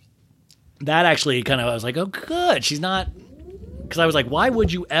 That actually kind of, I was like, oh, good. She's not, because I was like, why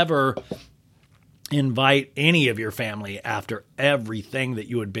would you ever invite any of your family after everything that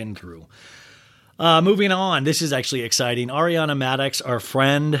you had been through? Moving on, this is actually exciting. Ariana Maddox, our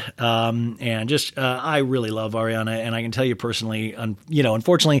friend, and just I really love Ariana, and I can tell you personally,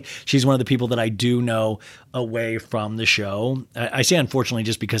 unfortunately, she's one of the people that I do know away from the show. I say unfortunately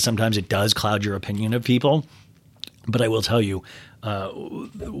just because sometimes it does cloud your opinion of people, but I will tell you,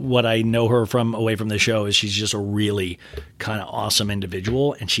 what I know her from away from the show is she's just a really kind of awesome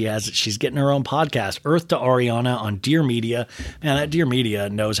individual, and she's getting her own podcast, Earth to Ariana, on Dear Media. Man, that Dear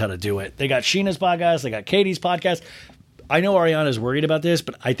Media knows how to do it. They got Sheena's podcast, they got Katie's podcast. I know Ariana's worried about this,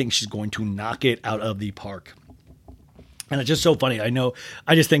 but I think she's going to knock it out of the park. And it's just so funny.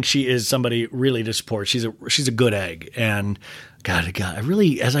 I just think she is somebody really to support. She's a good egg, and God, I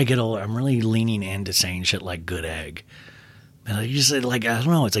really, as I get older, I'm really leaning into saying shit like good egg. And you just say, like, I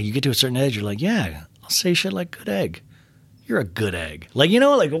don't know, it's like you get to a certain age, you're like, yeah, I'll say shit like good egg. You're a good egg. Like,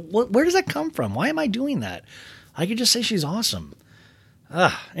 like, where does that come from? Why am I doing that? I could just say she's awesome.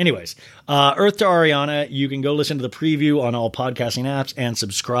 Anyways, Earth to Ariana, you can go listen to the preview on all podcasting apps and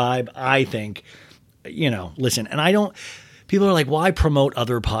subscribe. I think, listen, and people are like, why promote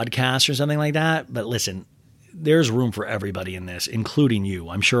other podcasts or something like that? But listen, there's room for everybody in this, including you.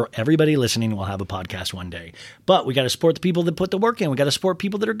 I'm sure everybody listening will have a podcast one day, but we got to support the people that put the work in. We got to support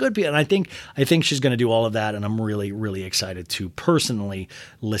people that are good people. And I think she's going to do all of that. And I'm really, really excited to personally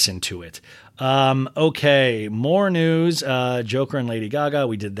listen to it. Okay. More news. Joker and Lady Gaga.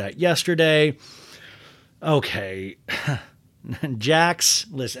 We did that yesterday. Okay. Jax,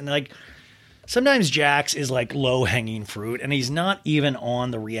 listen, like, sometimes Jax is like low-hanging fruit, and he's not even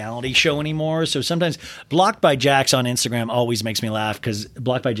on the reality show anymore. So sometimes Blocked by Jax on Instagram always makes me laugh, because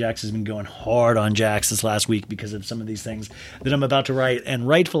Blocked by Jax has been going hard on Jax this last week because of some of these things that I'm about to write, and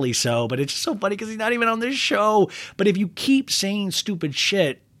rightfully so. But it's just so funny because he's not even on this show. But if you keep saying stupid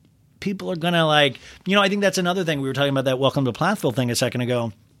shit, people are going to I think that's another thing. We were talking about that Welcome to Plathville thing a second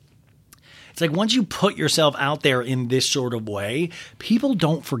ago. It's like once you put yourself out there in this sort of way, people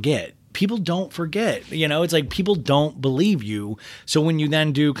don't forget. People don't forget, it's like people don't believe you. So when you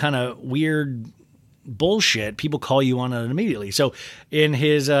then do kind of weird bullshit, people call you on it immediately. So in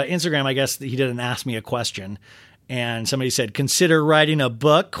his Instagram, I guess he didn't ask me a question. And somebody said, consider writing a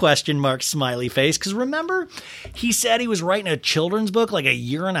book, ? Smiley face. Because remember, he said he was writing a children's book like a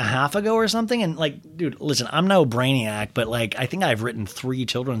year and a half ago or something. And like, dude, listen, I'm no brainiac, but like, I think I've written 3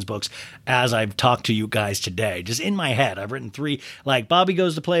 children's books as I've talked to you guys today. Just in my head, I've written 3, like Bobby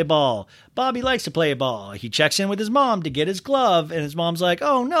goes to play ball. Bobby likes to play ball. He checks in with his mom to get his glove. And his mom's like,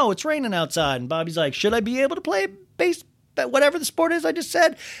 oh no, it's raining outside. And Bobby's like, should I be able to play baseball? Whatever the sport is I just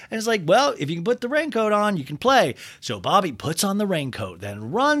said. And it's like, well, if you can put the raincoat on, you can play. So Bobby puts on the raincoat,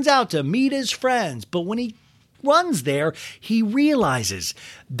 then runs out to meet his friends. But when he runs there, he realizes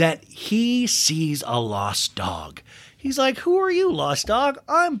that he sees a lost dog. He's like, who are you, lost dog?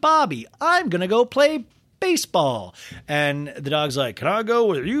 I'm Bobby. I'm going to go play baseball. And the dog's like, can I go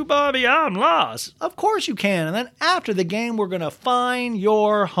with you, Bobby? I'm lost. Of course you can. And then after the game, we're going to find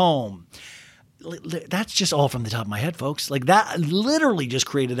your home. That's just all from the top of my head, folks. Like that, literally just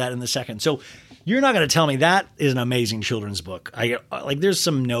created that in the second. So you're not going to tell me that is an amazing children's book. There's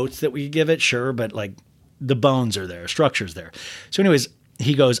some notes that we give it, sure, but like the bones are there, structure's there. So anyways,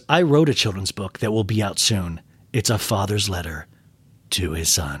 he goes, I wrote a children's book that will be out soon. It's a father's letter to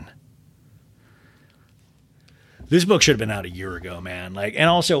his son. This book should have been out a year ago, man. Like, and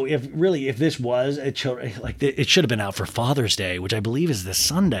also, if this was it should have been out for Father's Day, which I believe is this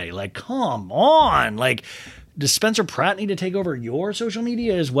Sunday. Like, come on. Like, does Spencer Pratt need to take over your social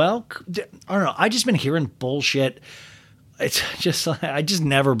media as well? I don't know. I just been hearing bullshit. It's just, I just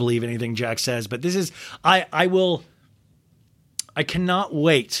never believe anything Jack says. But this is, I cannot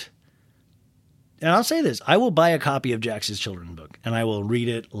wait. And I'll say this: I will buy a copy of Jax's children's book, and I will read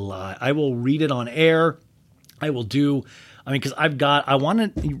it live. I will read it on air. I will do. I mean, because I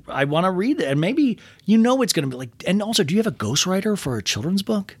want to read it, and maybe it's going to be like. And also, do you have a ghostwriter for a children's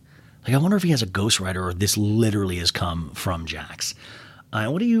book? Like, I wonder if he has a ghostwriter, or this literally has come from Jax.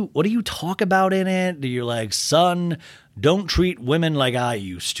 What do you talk about in it? Do you like, son, don't treat women like I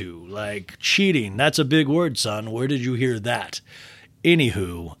used to, like cheating? That's a big word, son. Where did you hear that?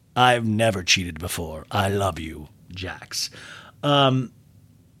 Anywho, I've never cheated before. I love you, Jax.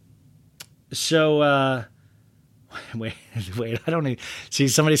 Wait, I don't need. See,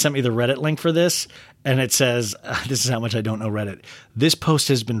 somebody sent me the Reddit link for this, and it says, this is how much I don't know Reddit. This post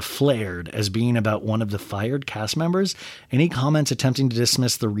has been flared as being about one of the fired cast members. Any comments attempting to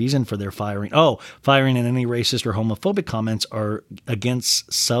dismiss the reason for their firing? Firing and any racist or homophobic comments are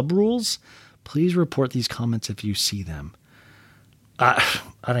against sub rules. Please report these comments if you see them. I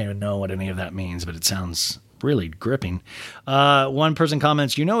don't even know what any of that means, but it sounds really gripping. One person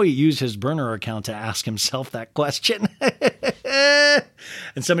comments, he used his burner account to ask himself that question.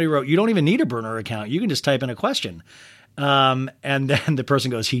 And somebody wrote, you don't even need a burner account. You can just type in a question. And then the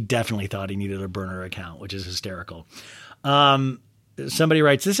person goes, he definitely thought he needed a burner account, which is hysterical. Somebody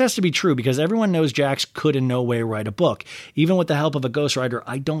writes, this has to be true because everyone knows Jax could in no way write a book. Even with the help of a ghostwriter,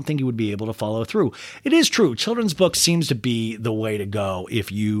 I don't think he would be able to follow through. It is true. Children's books seems to be the way to go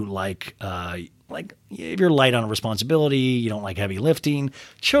if you like if you're light on responsibility, you don't like heavy lifting.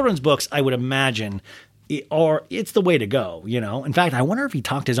 Children's books, I would imagine, it's the way to go, In fact, I wonder if he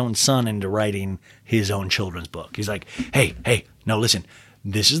talked his own son into writing his own children's book. He's like, hey, no, listen.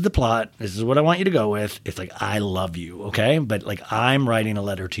 This is the plot. This is what I want you to go with. It's like, I love you, okay? But like, I'm writing a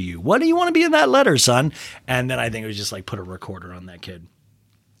letter to you. What do you want to be in that letter, son? And then I think it was just like, put a recorder on that kid.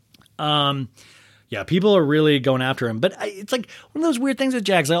 Yeah, people are really going after him. But it's like one of those weird things with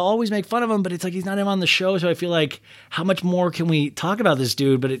Jax. I always make fun of him, but it's like he's not even on the show. So I feel like, how much more can we talk about this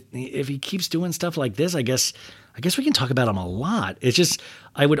dude? But if he keeps doing stuff like this, I guess we can talk about him a lot. It's just,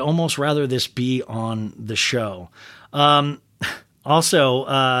 I would almost rather this be on the show. Also,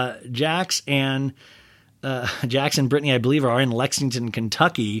 Jax and Britney, I believe, are in Lexington,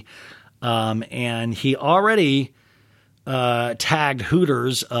 Kentucky. And he already tagged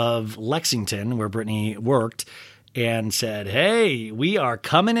Hooters of Lexington, where Britney worked, and said, hey, we are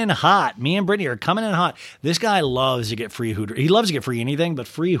coming in hot. Me and Britney are coming in hot. This guy loves to get free Hooters. He loves to get free anything, but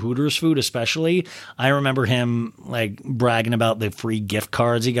free Hooters food especially. I remember him like bragging about the free gift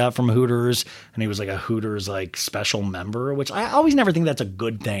cards he got from Hooters, and he was like a Hooters like special member, which I always never think that's a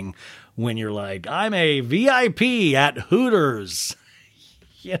good thing when you're like, I'm a VIP at Hooters.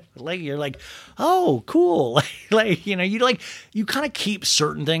 Yeah, like you're like, oh, cool. You kind of keep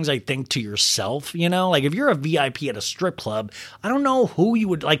certain things, I think, to yourself, like if you're a VIP at a strip club, I don't know who you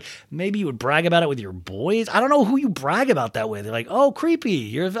would like, maybe you would brag about it with your boys. I don't know who you brag about that with. They're like, oh, creepy.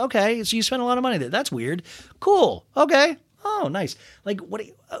 You're okay. So you spend a lot of money there. That's weird. Cool. Okay. Oh, nice. Like, what,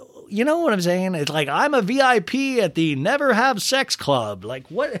 you know what I'm saying? It's like, I'm a VIP at the Never Have Sex Club. Like,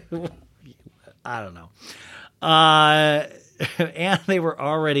 what? I don't know. And they were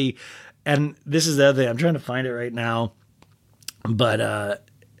already, and this is the other thing, I'm trying to find it right now, but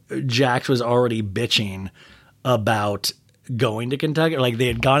Jax was already bitching about going to Kentucky. Like, they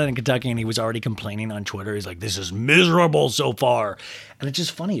had gone into Kentucky and he was already complaining on Twitter. He's like, this is miserable so far. And it's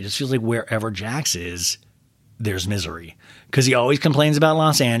just funny. It just feels like wherever Jax is, there's misery. Because he always complains about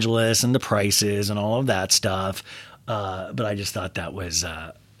Los Angeles and the prices and all of that stuff. But I just thought that was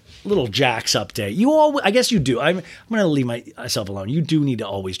little Jax update. I guess you do. I'm going to leave myself alone. You do need to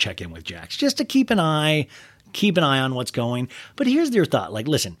always check in with Jax just to keep an eye on what's going. But here's your thought. Like,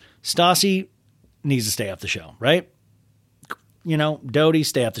 listen, Stassi needs to stay off the show, right? Dodie,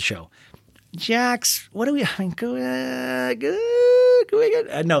 stay off the show. Jax, what do we? I mean,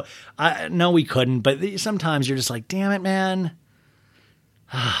 no, we couldn't. But sometimes you're just like, damn it, man.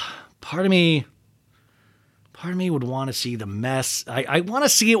 Part of me would want to see the mess. I want to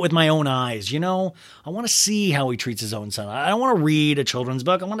see it with my own eyes, I want to see how he treats his own son. I don't want to read a children's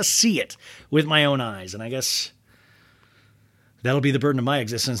book. I want to see it with my own eyes. And I guess that'll be the burden of my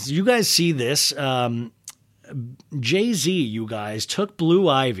existence. You guys see this? Jay-Z, you guys, took Blue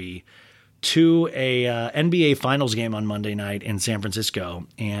Ivy to a NBA Finals game on Monday night in San Francisco.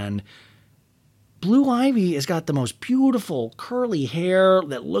 And Blue Ivy has got the most beautiful curly hair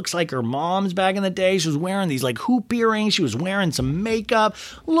that looks like her mom's back in the day. She was wearing these like hoop earrings. She was wearing some makeup.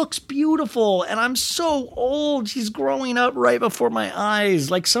 Looks beautiful. And I'm so old. She's growing up right before my eyes.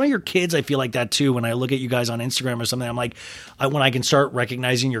 Like some of your kids, I feel like that too. When I look at you guys on Instagram or something, I'm like, when I can start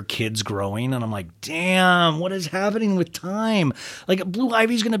recognizing your kids growing and I'm like, damn, what is happening with time? Like Blue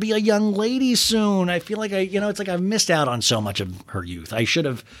Ivy's going to be a young lady soon. I feel like it's like I've missed out on so much of her youth. I should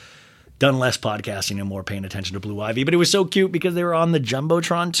have done less podcasting and more paying attention to Blue Ivy, but it was so cute because they were on the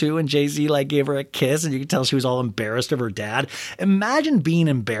Jumbotron too, and Jay-Z like gave her a kiss, and you could tell she was all embarrassed of her dad. Imagine being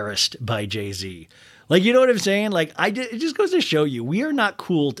embarrassed by Jay-Z. Like, you know what I'm saying? Like, it just goes to show you, we are not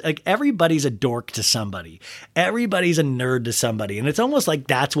cool. Like, everybody's a dork to somebody. Everybody's a nerd to somebody. And it's almost like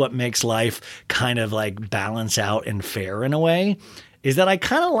that's what makes life kind of like balance out and fair in a way, is that I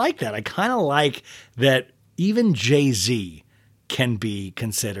kind of like that. I kind of like that even Jay-Z can be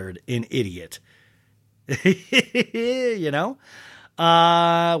considered an idiot. You know?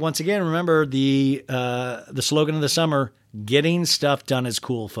 Once again, remember the slogan of the summer, getting stuff done is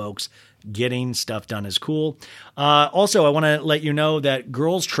cool, folks. Getting stuff done is cool. Also, I want to let you know that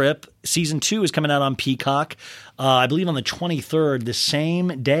Girls Trip Season 2 is coming out on Peacock, I believe on the 23rd, the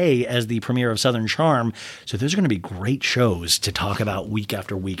same day as the premiere of Southern Charm. So those are going to be great shows to talk about week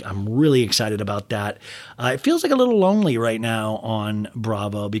after week. I'm really excited about that. It feels like a little lonely right now on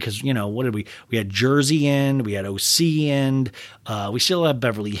Bravo because, what did we had Jersey in, we had OC in, we still have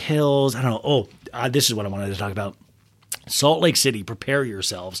Beverly Hills. I don't know. This is what I wanted to talk about. Salt Lake City, prepare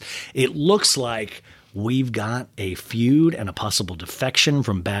yourselves. It looks like we've got a feud and a possible defection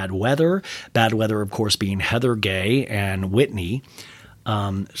from Bad Weather. Bad Weather, of course, being Heather Gay and Whitney.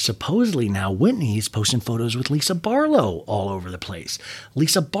 Supposedly now Whitney's posting photos with Lisa Barlow all over the place.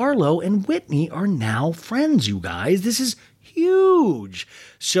 Lisa Barlow and Whitney are now friends, you guys. This is huge.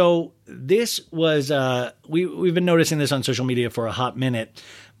 So this was, we've been noticing this on social media for a hot minute,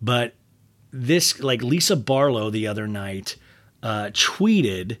 but this, like Lisa Barlow the other night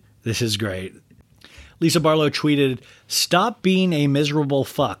tweeted, this is great. Lisa Barlow tweeted, "Stop being a miserable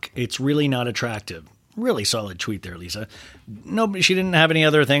fuck. It's really not attractive." Really solid tweet there, Lisa. No, she didn't have any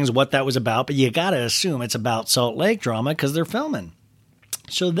other things what that was about, but you got to assume it's about Salt Lake drama because they're filming.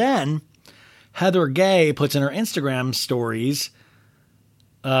 So then Heather Gay puts in her Instagram stories,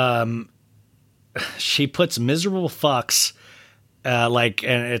 she puts miserable fucks, and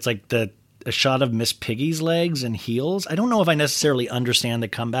it's like a shot of Miss Piggy's legs and heels. I don't know if I necessarily understand the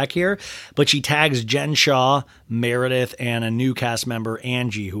comeback here, but she tags Jen Shaw, Meredith, and a new cast member,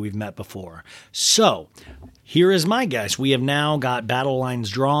 Angie, who we've met before. So here is my guess. We have now got battle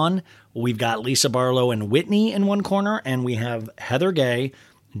lines drawn. We've got Lisa Barlow and Whitney in one corner, and we have Heather Gay,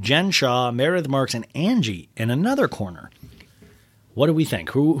 Jen Shaw, Meredith Marks, and Angie in another corner. What do we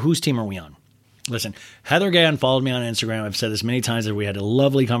think? Whose team are we on? Listen, Heather Gay unfollowed me on Instagram. I've said this many times that we had a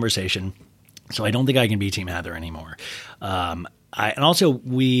lovely conversation. So I don't think I can be Team Heather anymore. You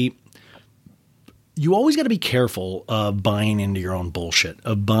always got to be careful of buying into your own bullshit,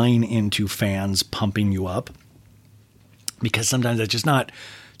 of buying into fans pumping you up, because sometimes it's just not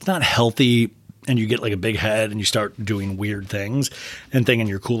healthy, and you get like a big head and you start doing weird things and thinking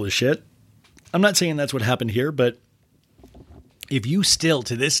you're cool as shit. I'm not saying that's what happened here, but if you still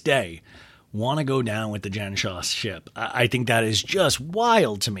to this day want to go down with the Jen Shaw ship, I think that is just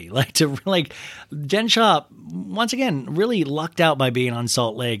wild to me. Jen Shaw, once again, really lucked out by being on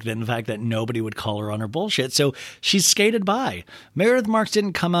Salt Lake than the fact that nobody would call her on her bullshit. So she's skated by. Meredith Marks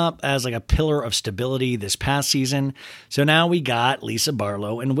didn't come up as like a pillar of stability this past season. So now we got Lisa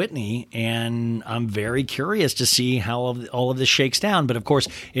Barlow and Whitney, and I'm very curious to see how all of this shakes down. But of course,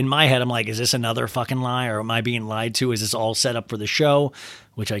 in my head, I'm like, is this another fucking lie, or am I being lied to? Is this all set up for the show?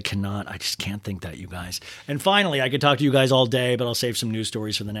 Which I just can't think that, you guys. And finally, I could talk to you guys all day, but I'll save some news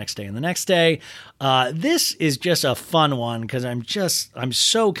stories for the next day and the next day. This is just a fun one because I'm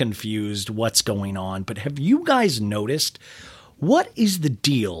so confused what's going on. But have you guys noticed what is the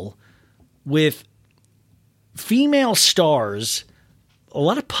deal with female stars, a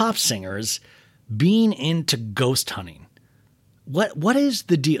lot of pop singers, being into ghost hunting? What is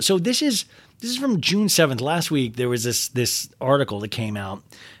the deal? So this is from June 7th. Last week, there was this article that came out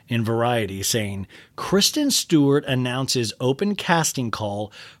in Variety saying, Kristen Stewart announces open casting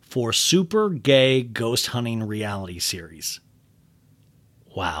call for super gay ghost hunting reality series.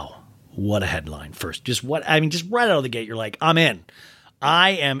 Wow. What a headline. First, just right out of the gate, you're like, I'm in.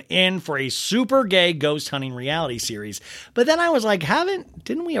 I am in for a super gay ghost hunting reality series. But then I was like,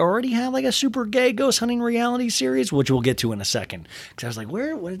 didn't we already have like a super gay ghost hunting reality series? Which we'll get to in a second. Because I was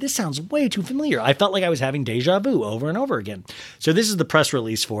like, this sounds way too familiar. I felt like I was having deja vu over and over again. So this is the press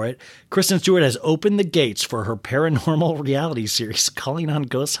release for it. Kristen Stewart has opened the gates for her paranormal reality series, calling on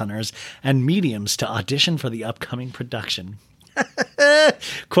ghost hunters and mediums to audition for the upcoming production.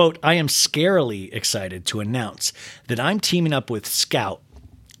 Quote, I am scarily excited to announce that I'm teaming up with Scout,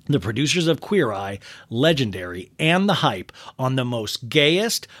 the producers of Queer Eye, Legendary, and The Hype, on the most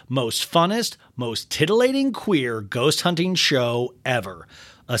gayest, most funnest, most titillating queer ghost hunting show ever.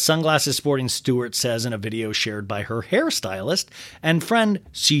 A sunglasses sporting Stewart says in a video shared by her hairstylist and friend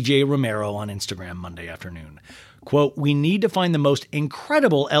CJ Romero on Instagram Monday afternoon. Quote, we need to find the most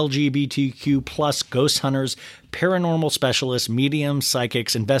incredible LGBTQ plus ghost hunters, paranormal specialists, mediums,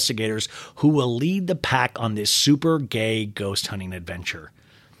 psychics, investigators who will lead the pack on this super gay ghost hunting adventure.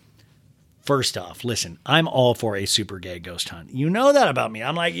 First off, listen, I'm all for a super gay ghost hunt. You know that about me.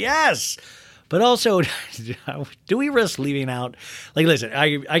 I'm like, yes. But also, do we risk leaving out? Like, listen,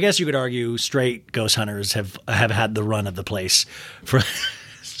 I guess you could argue straight ghost hunters have had the run of the place for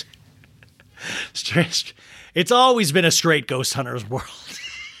straight. It's always been a straight ghost hunter's world.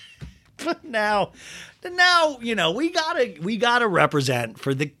 But now, you know, we gotta represent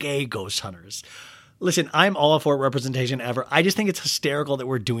for the gay ghost hunters. Listen, I'm all for representation ever. I just think it's hysterical that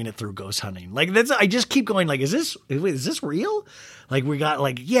we're doing it through ghost hunting. Like, I just keep going, like, is this real? Like, we got,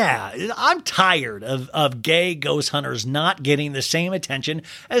 like, yeah, I'm tired of gay ghost hunters not getting the same attention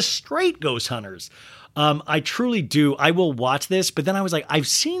as straight ghost hunters. I truly do. I will watch this, but then I was like, I've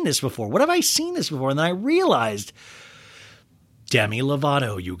seen this before. What have I seen this before? And then I realized Demi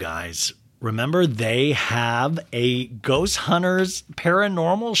Lovato, you guys. Remember, they have a ghost hunters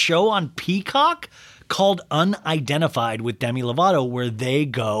paranormal show on Peacock called Unidentified with Demi Lovato, where they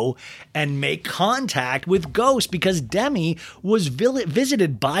go and make contact with ghosts because Demi was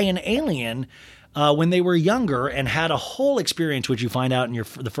visited by an alien when they were younger and had a whole experience, which you find out in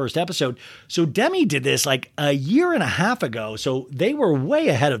the first episode. So Demi did this like a year and a half ago. So they were way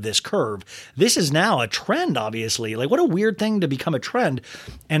ahead of this curve. This is now a trend, obviously. Like, what a weird thing to become a trend.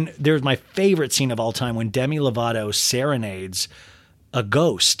 And there's my favorite scene of all time when Demi Lovato serenades a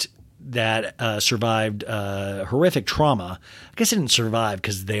ghost that survived horrific trauma. I guess it didn't survive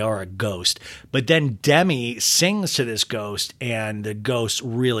because they are a ghost. But then Demi sings to this ghost, and the ghost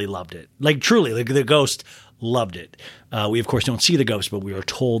really loved it. Like, truly, like, the ghost loved it. We, of course, don't see the ghost, but we were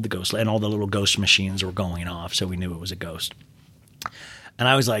told the ghost, and all the little ghost machines were going off, so we knew it was a ghost. And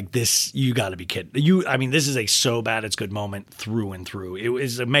I was like, this, you got to be kidding. I mean, this is a so bad it's good moment through and through. It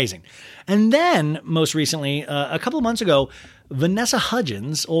was amazing. And then, most recently, a couple of months ago, Vanessa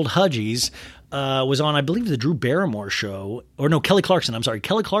Hudgens, old Hudgies, was on, I believe, the Drew Barrymore show, or no, Kelly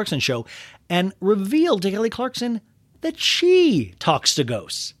Clarkson show, and revealed to Kelly Clarkson that she talks to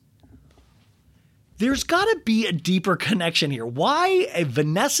ghosts. There's got to be a deeper connection here. Why a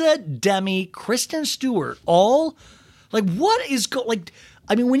Vanessa, Demi, Kristen Stewart, all, like, what is, like,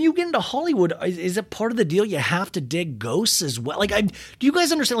 I mean, when you get into Hollywood, is it part of the deal you have to dig ghosts as well? Like, do you guys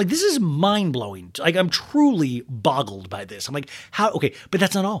understand? Like, this is mind-blowing. Like, I'm truly boggled by this. I'm like, how? Okay, but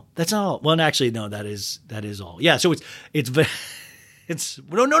that's not all. That's not all. Well, actually, no, that is all. Yeah, so it's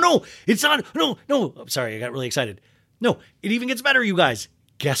no, it's not. No. I'm sorry, I got really excited. No, it even gets better, you guys.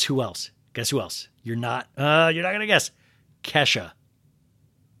 Guess who else? You're not gonna guess. Kesha.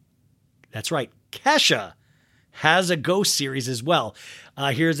 That's right, Kesha has a ghost series as well.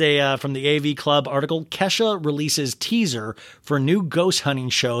 Here's a from the AV Club article. Kesha releases teaser for new ghost hunting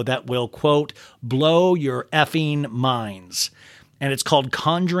show that will, quote, blow your effing minds. And it's called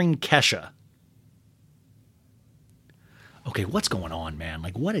Conjuring Kesha. Okay, what's going on, man?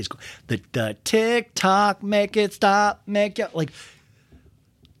 Like, what is the TikTok, make it stop, make it, like,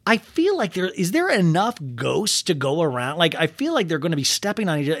 I feel like is there enough ghosts to go around? Like, I feel like they're going to be stepping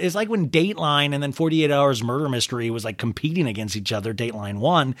on each other. It's like when Dateline and then 48 Hours Murder Mystery was like competing against each other. Dateline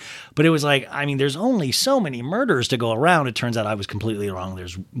won, but it was like, I mean, there's only so many murders to go around. It turns out I was completely wrong.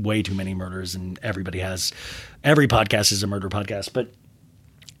 There's way too many murders, and every podcast is a murder podcast. But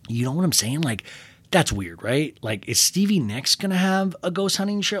you know what I'm saying? Like, that's weird, right? Like, is Stevie Nicks going to have a ghost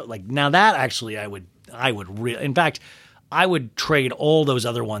hunting show? Like, now that actually I would in fact, I would trade all those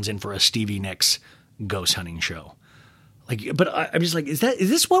other ones in for a Stevie Nicks ghost hunting show. Like, but I'm just like, is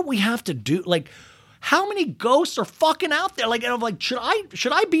this what we have to do? Like, how many ghosts are fucking out there? Like, and I'm like, should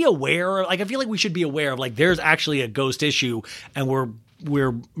I be aware? Like, I feel like we should be aware of, like, there's actually a ghost issue, and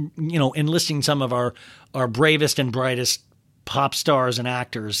we're enlisting some of our bravest and brightest pop stars and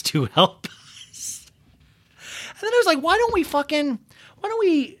actors to help us. And then I was like, why don't why don't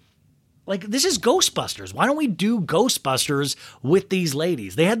we, like, this is Ghostbusters. Why don't we do Ghostbusters with these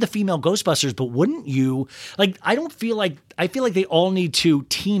ladies? They had the female Ghostbusters, but wouldn't you, like, I feel like they all need to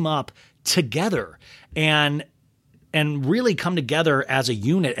team up together and really come together as a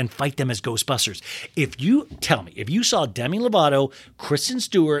unit and fight them as Ghostbusters. If you tell me, if you saw Demi Lovato, Kristen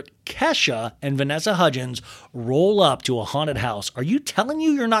Stewart, Kesha, and Vanessa Hudgens roll up to a haunted house, are you telling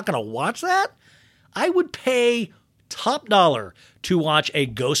you you're not going to watch that? I would pay top dollar to watch a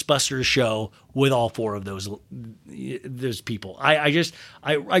Ghostbusters show with all four of those people.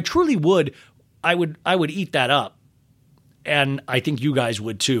 I truly would. I would eat that up. And I think you guys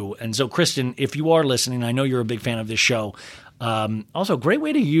would too. And so, Kristen, if you are listening, I know you're a big fan of this show. Also, great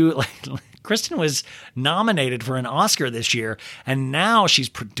way to you. Like, Kristen was nominated for an Oscar this year, and now she's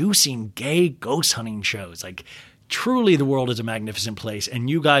producing gay ghost hunting shows. Like, truly, the world is a magnificent place, and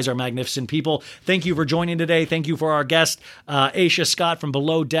you guys are magnificent people. Thank you for joining today. Thank you for our guest, Aesha Scott from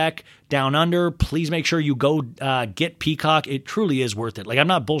Below Deck Down Under. Please make sure you go get Peacock. It truly is worth it. Like, I'm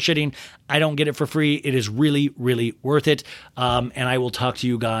not bullshitting. I don't get it for free. It is really, really worth it. And I will talk to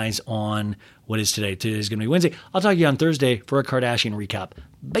you guys on, what is today? Today is going to be Wednesday. I'll talk to you on Thursday for a Kardashian recap.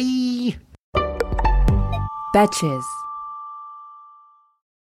 Bye. Betches.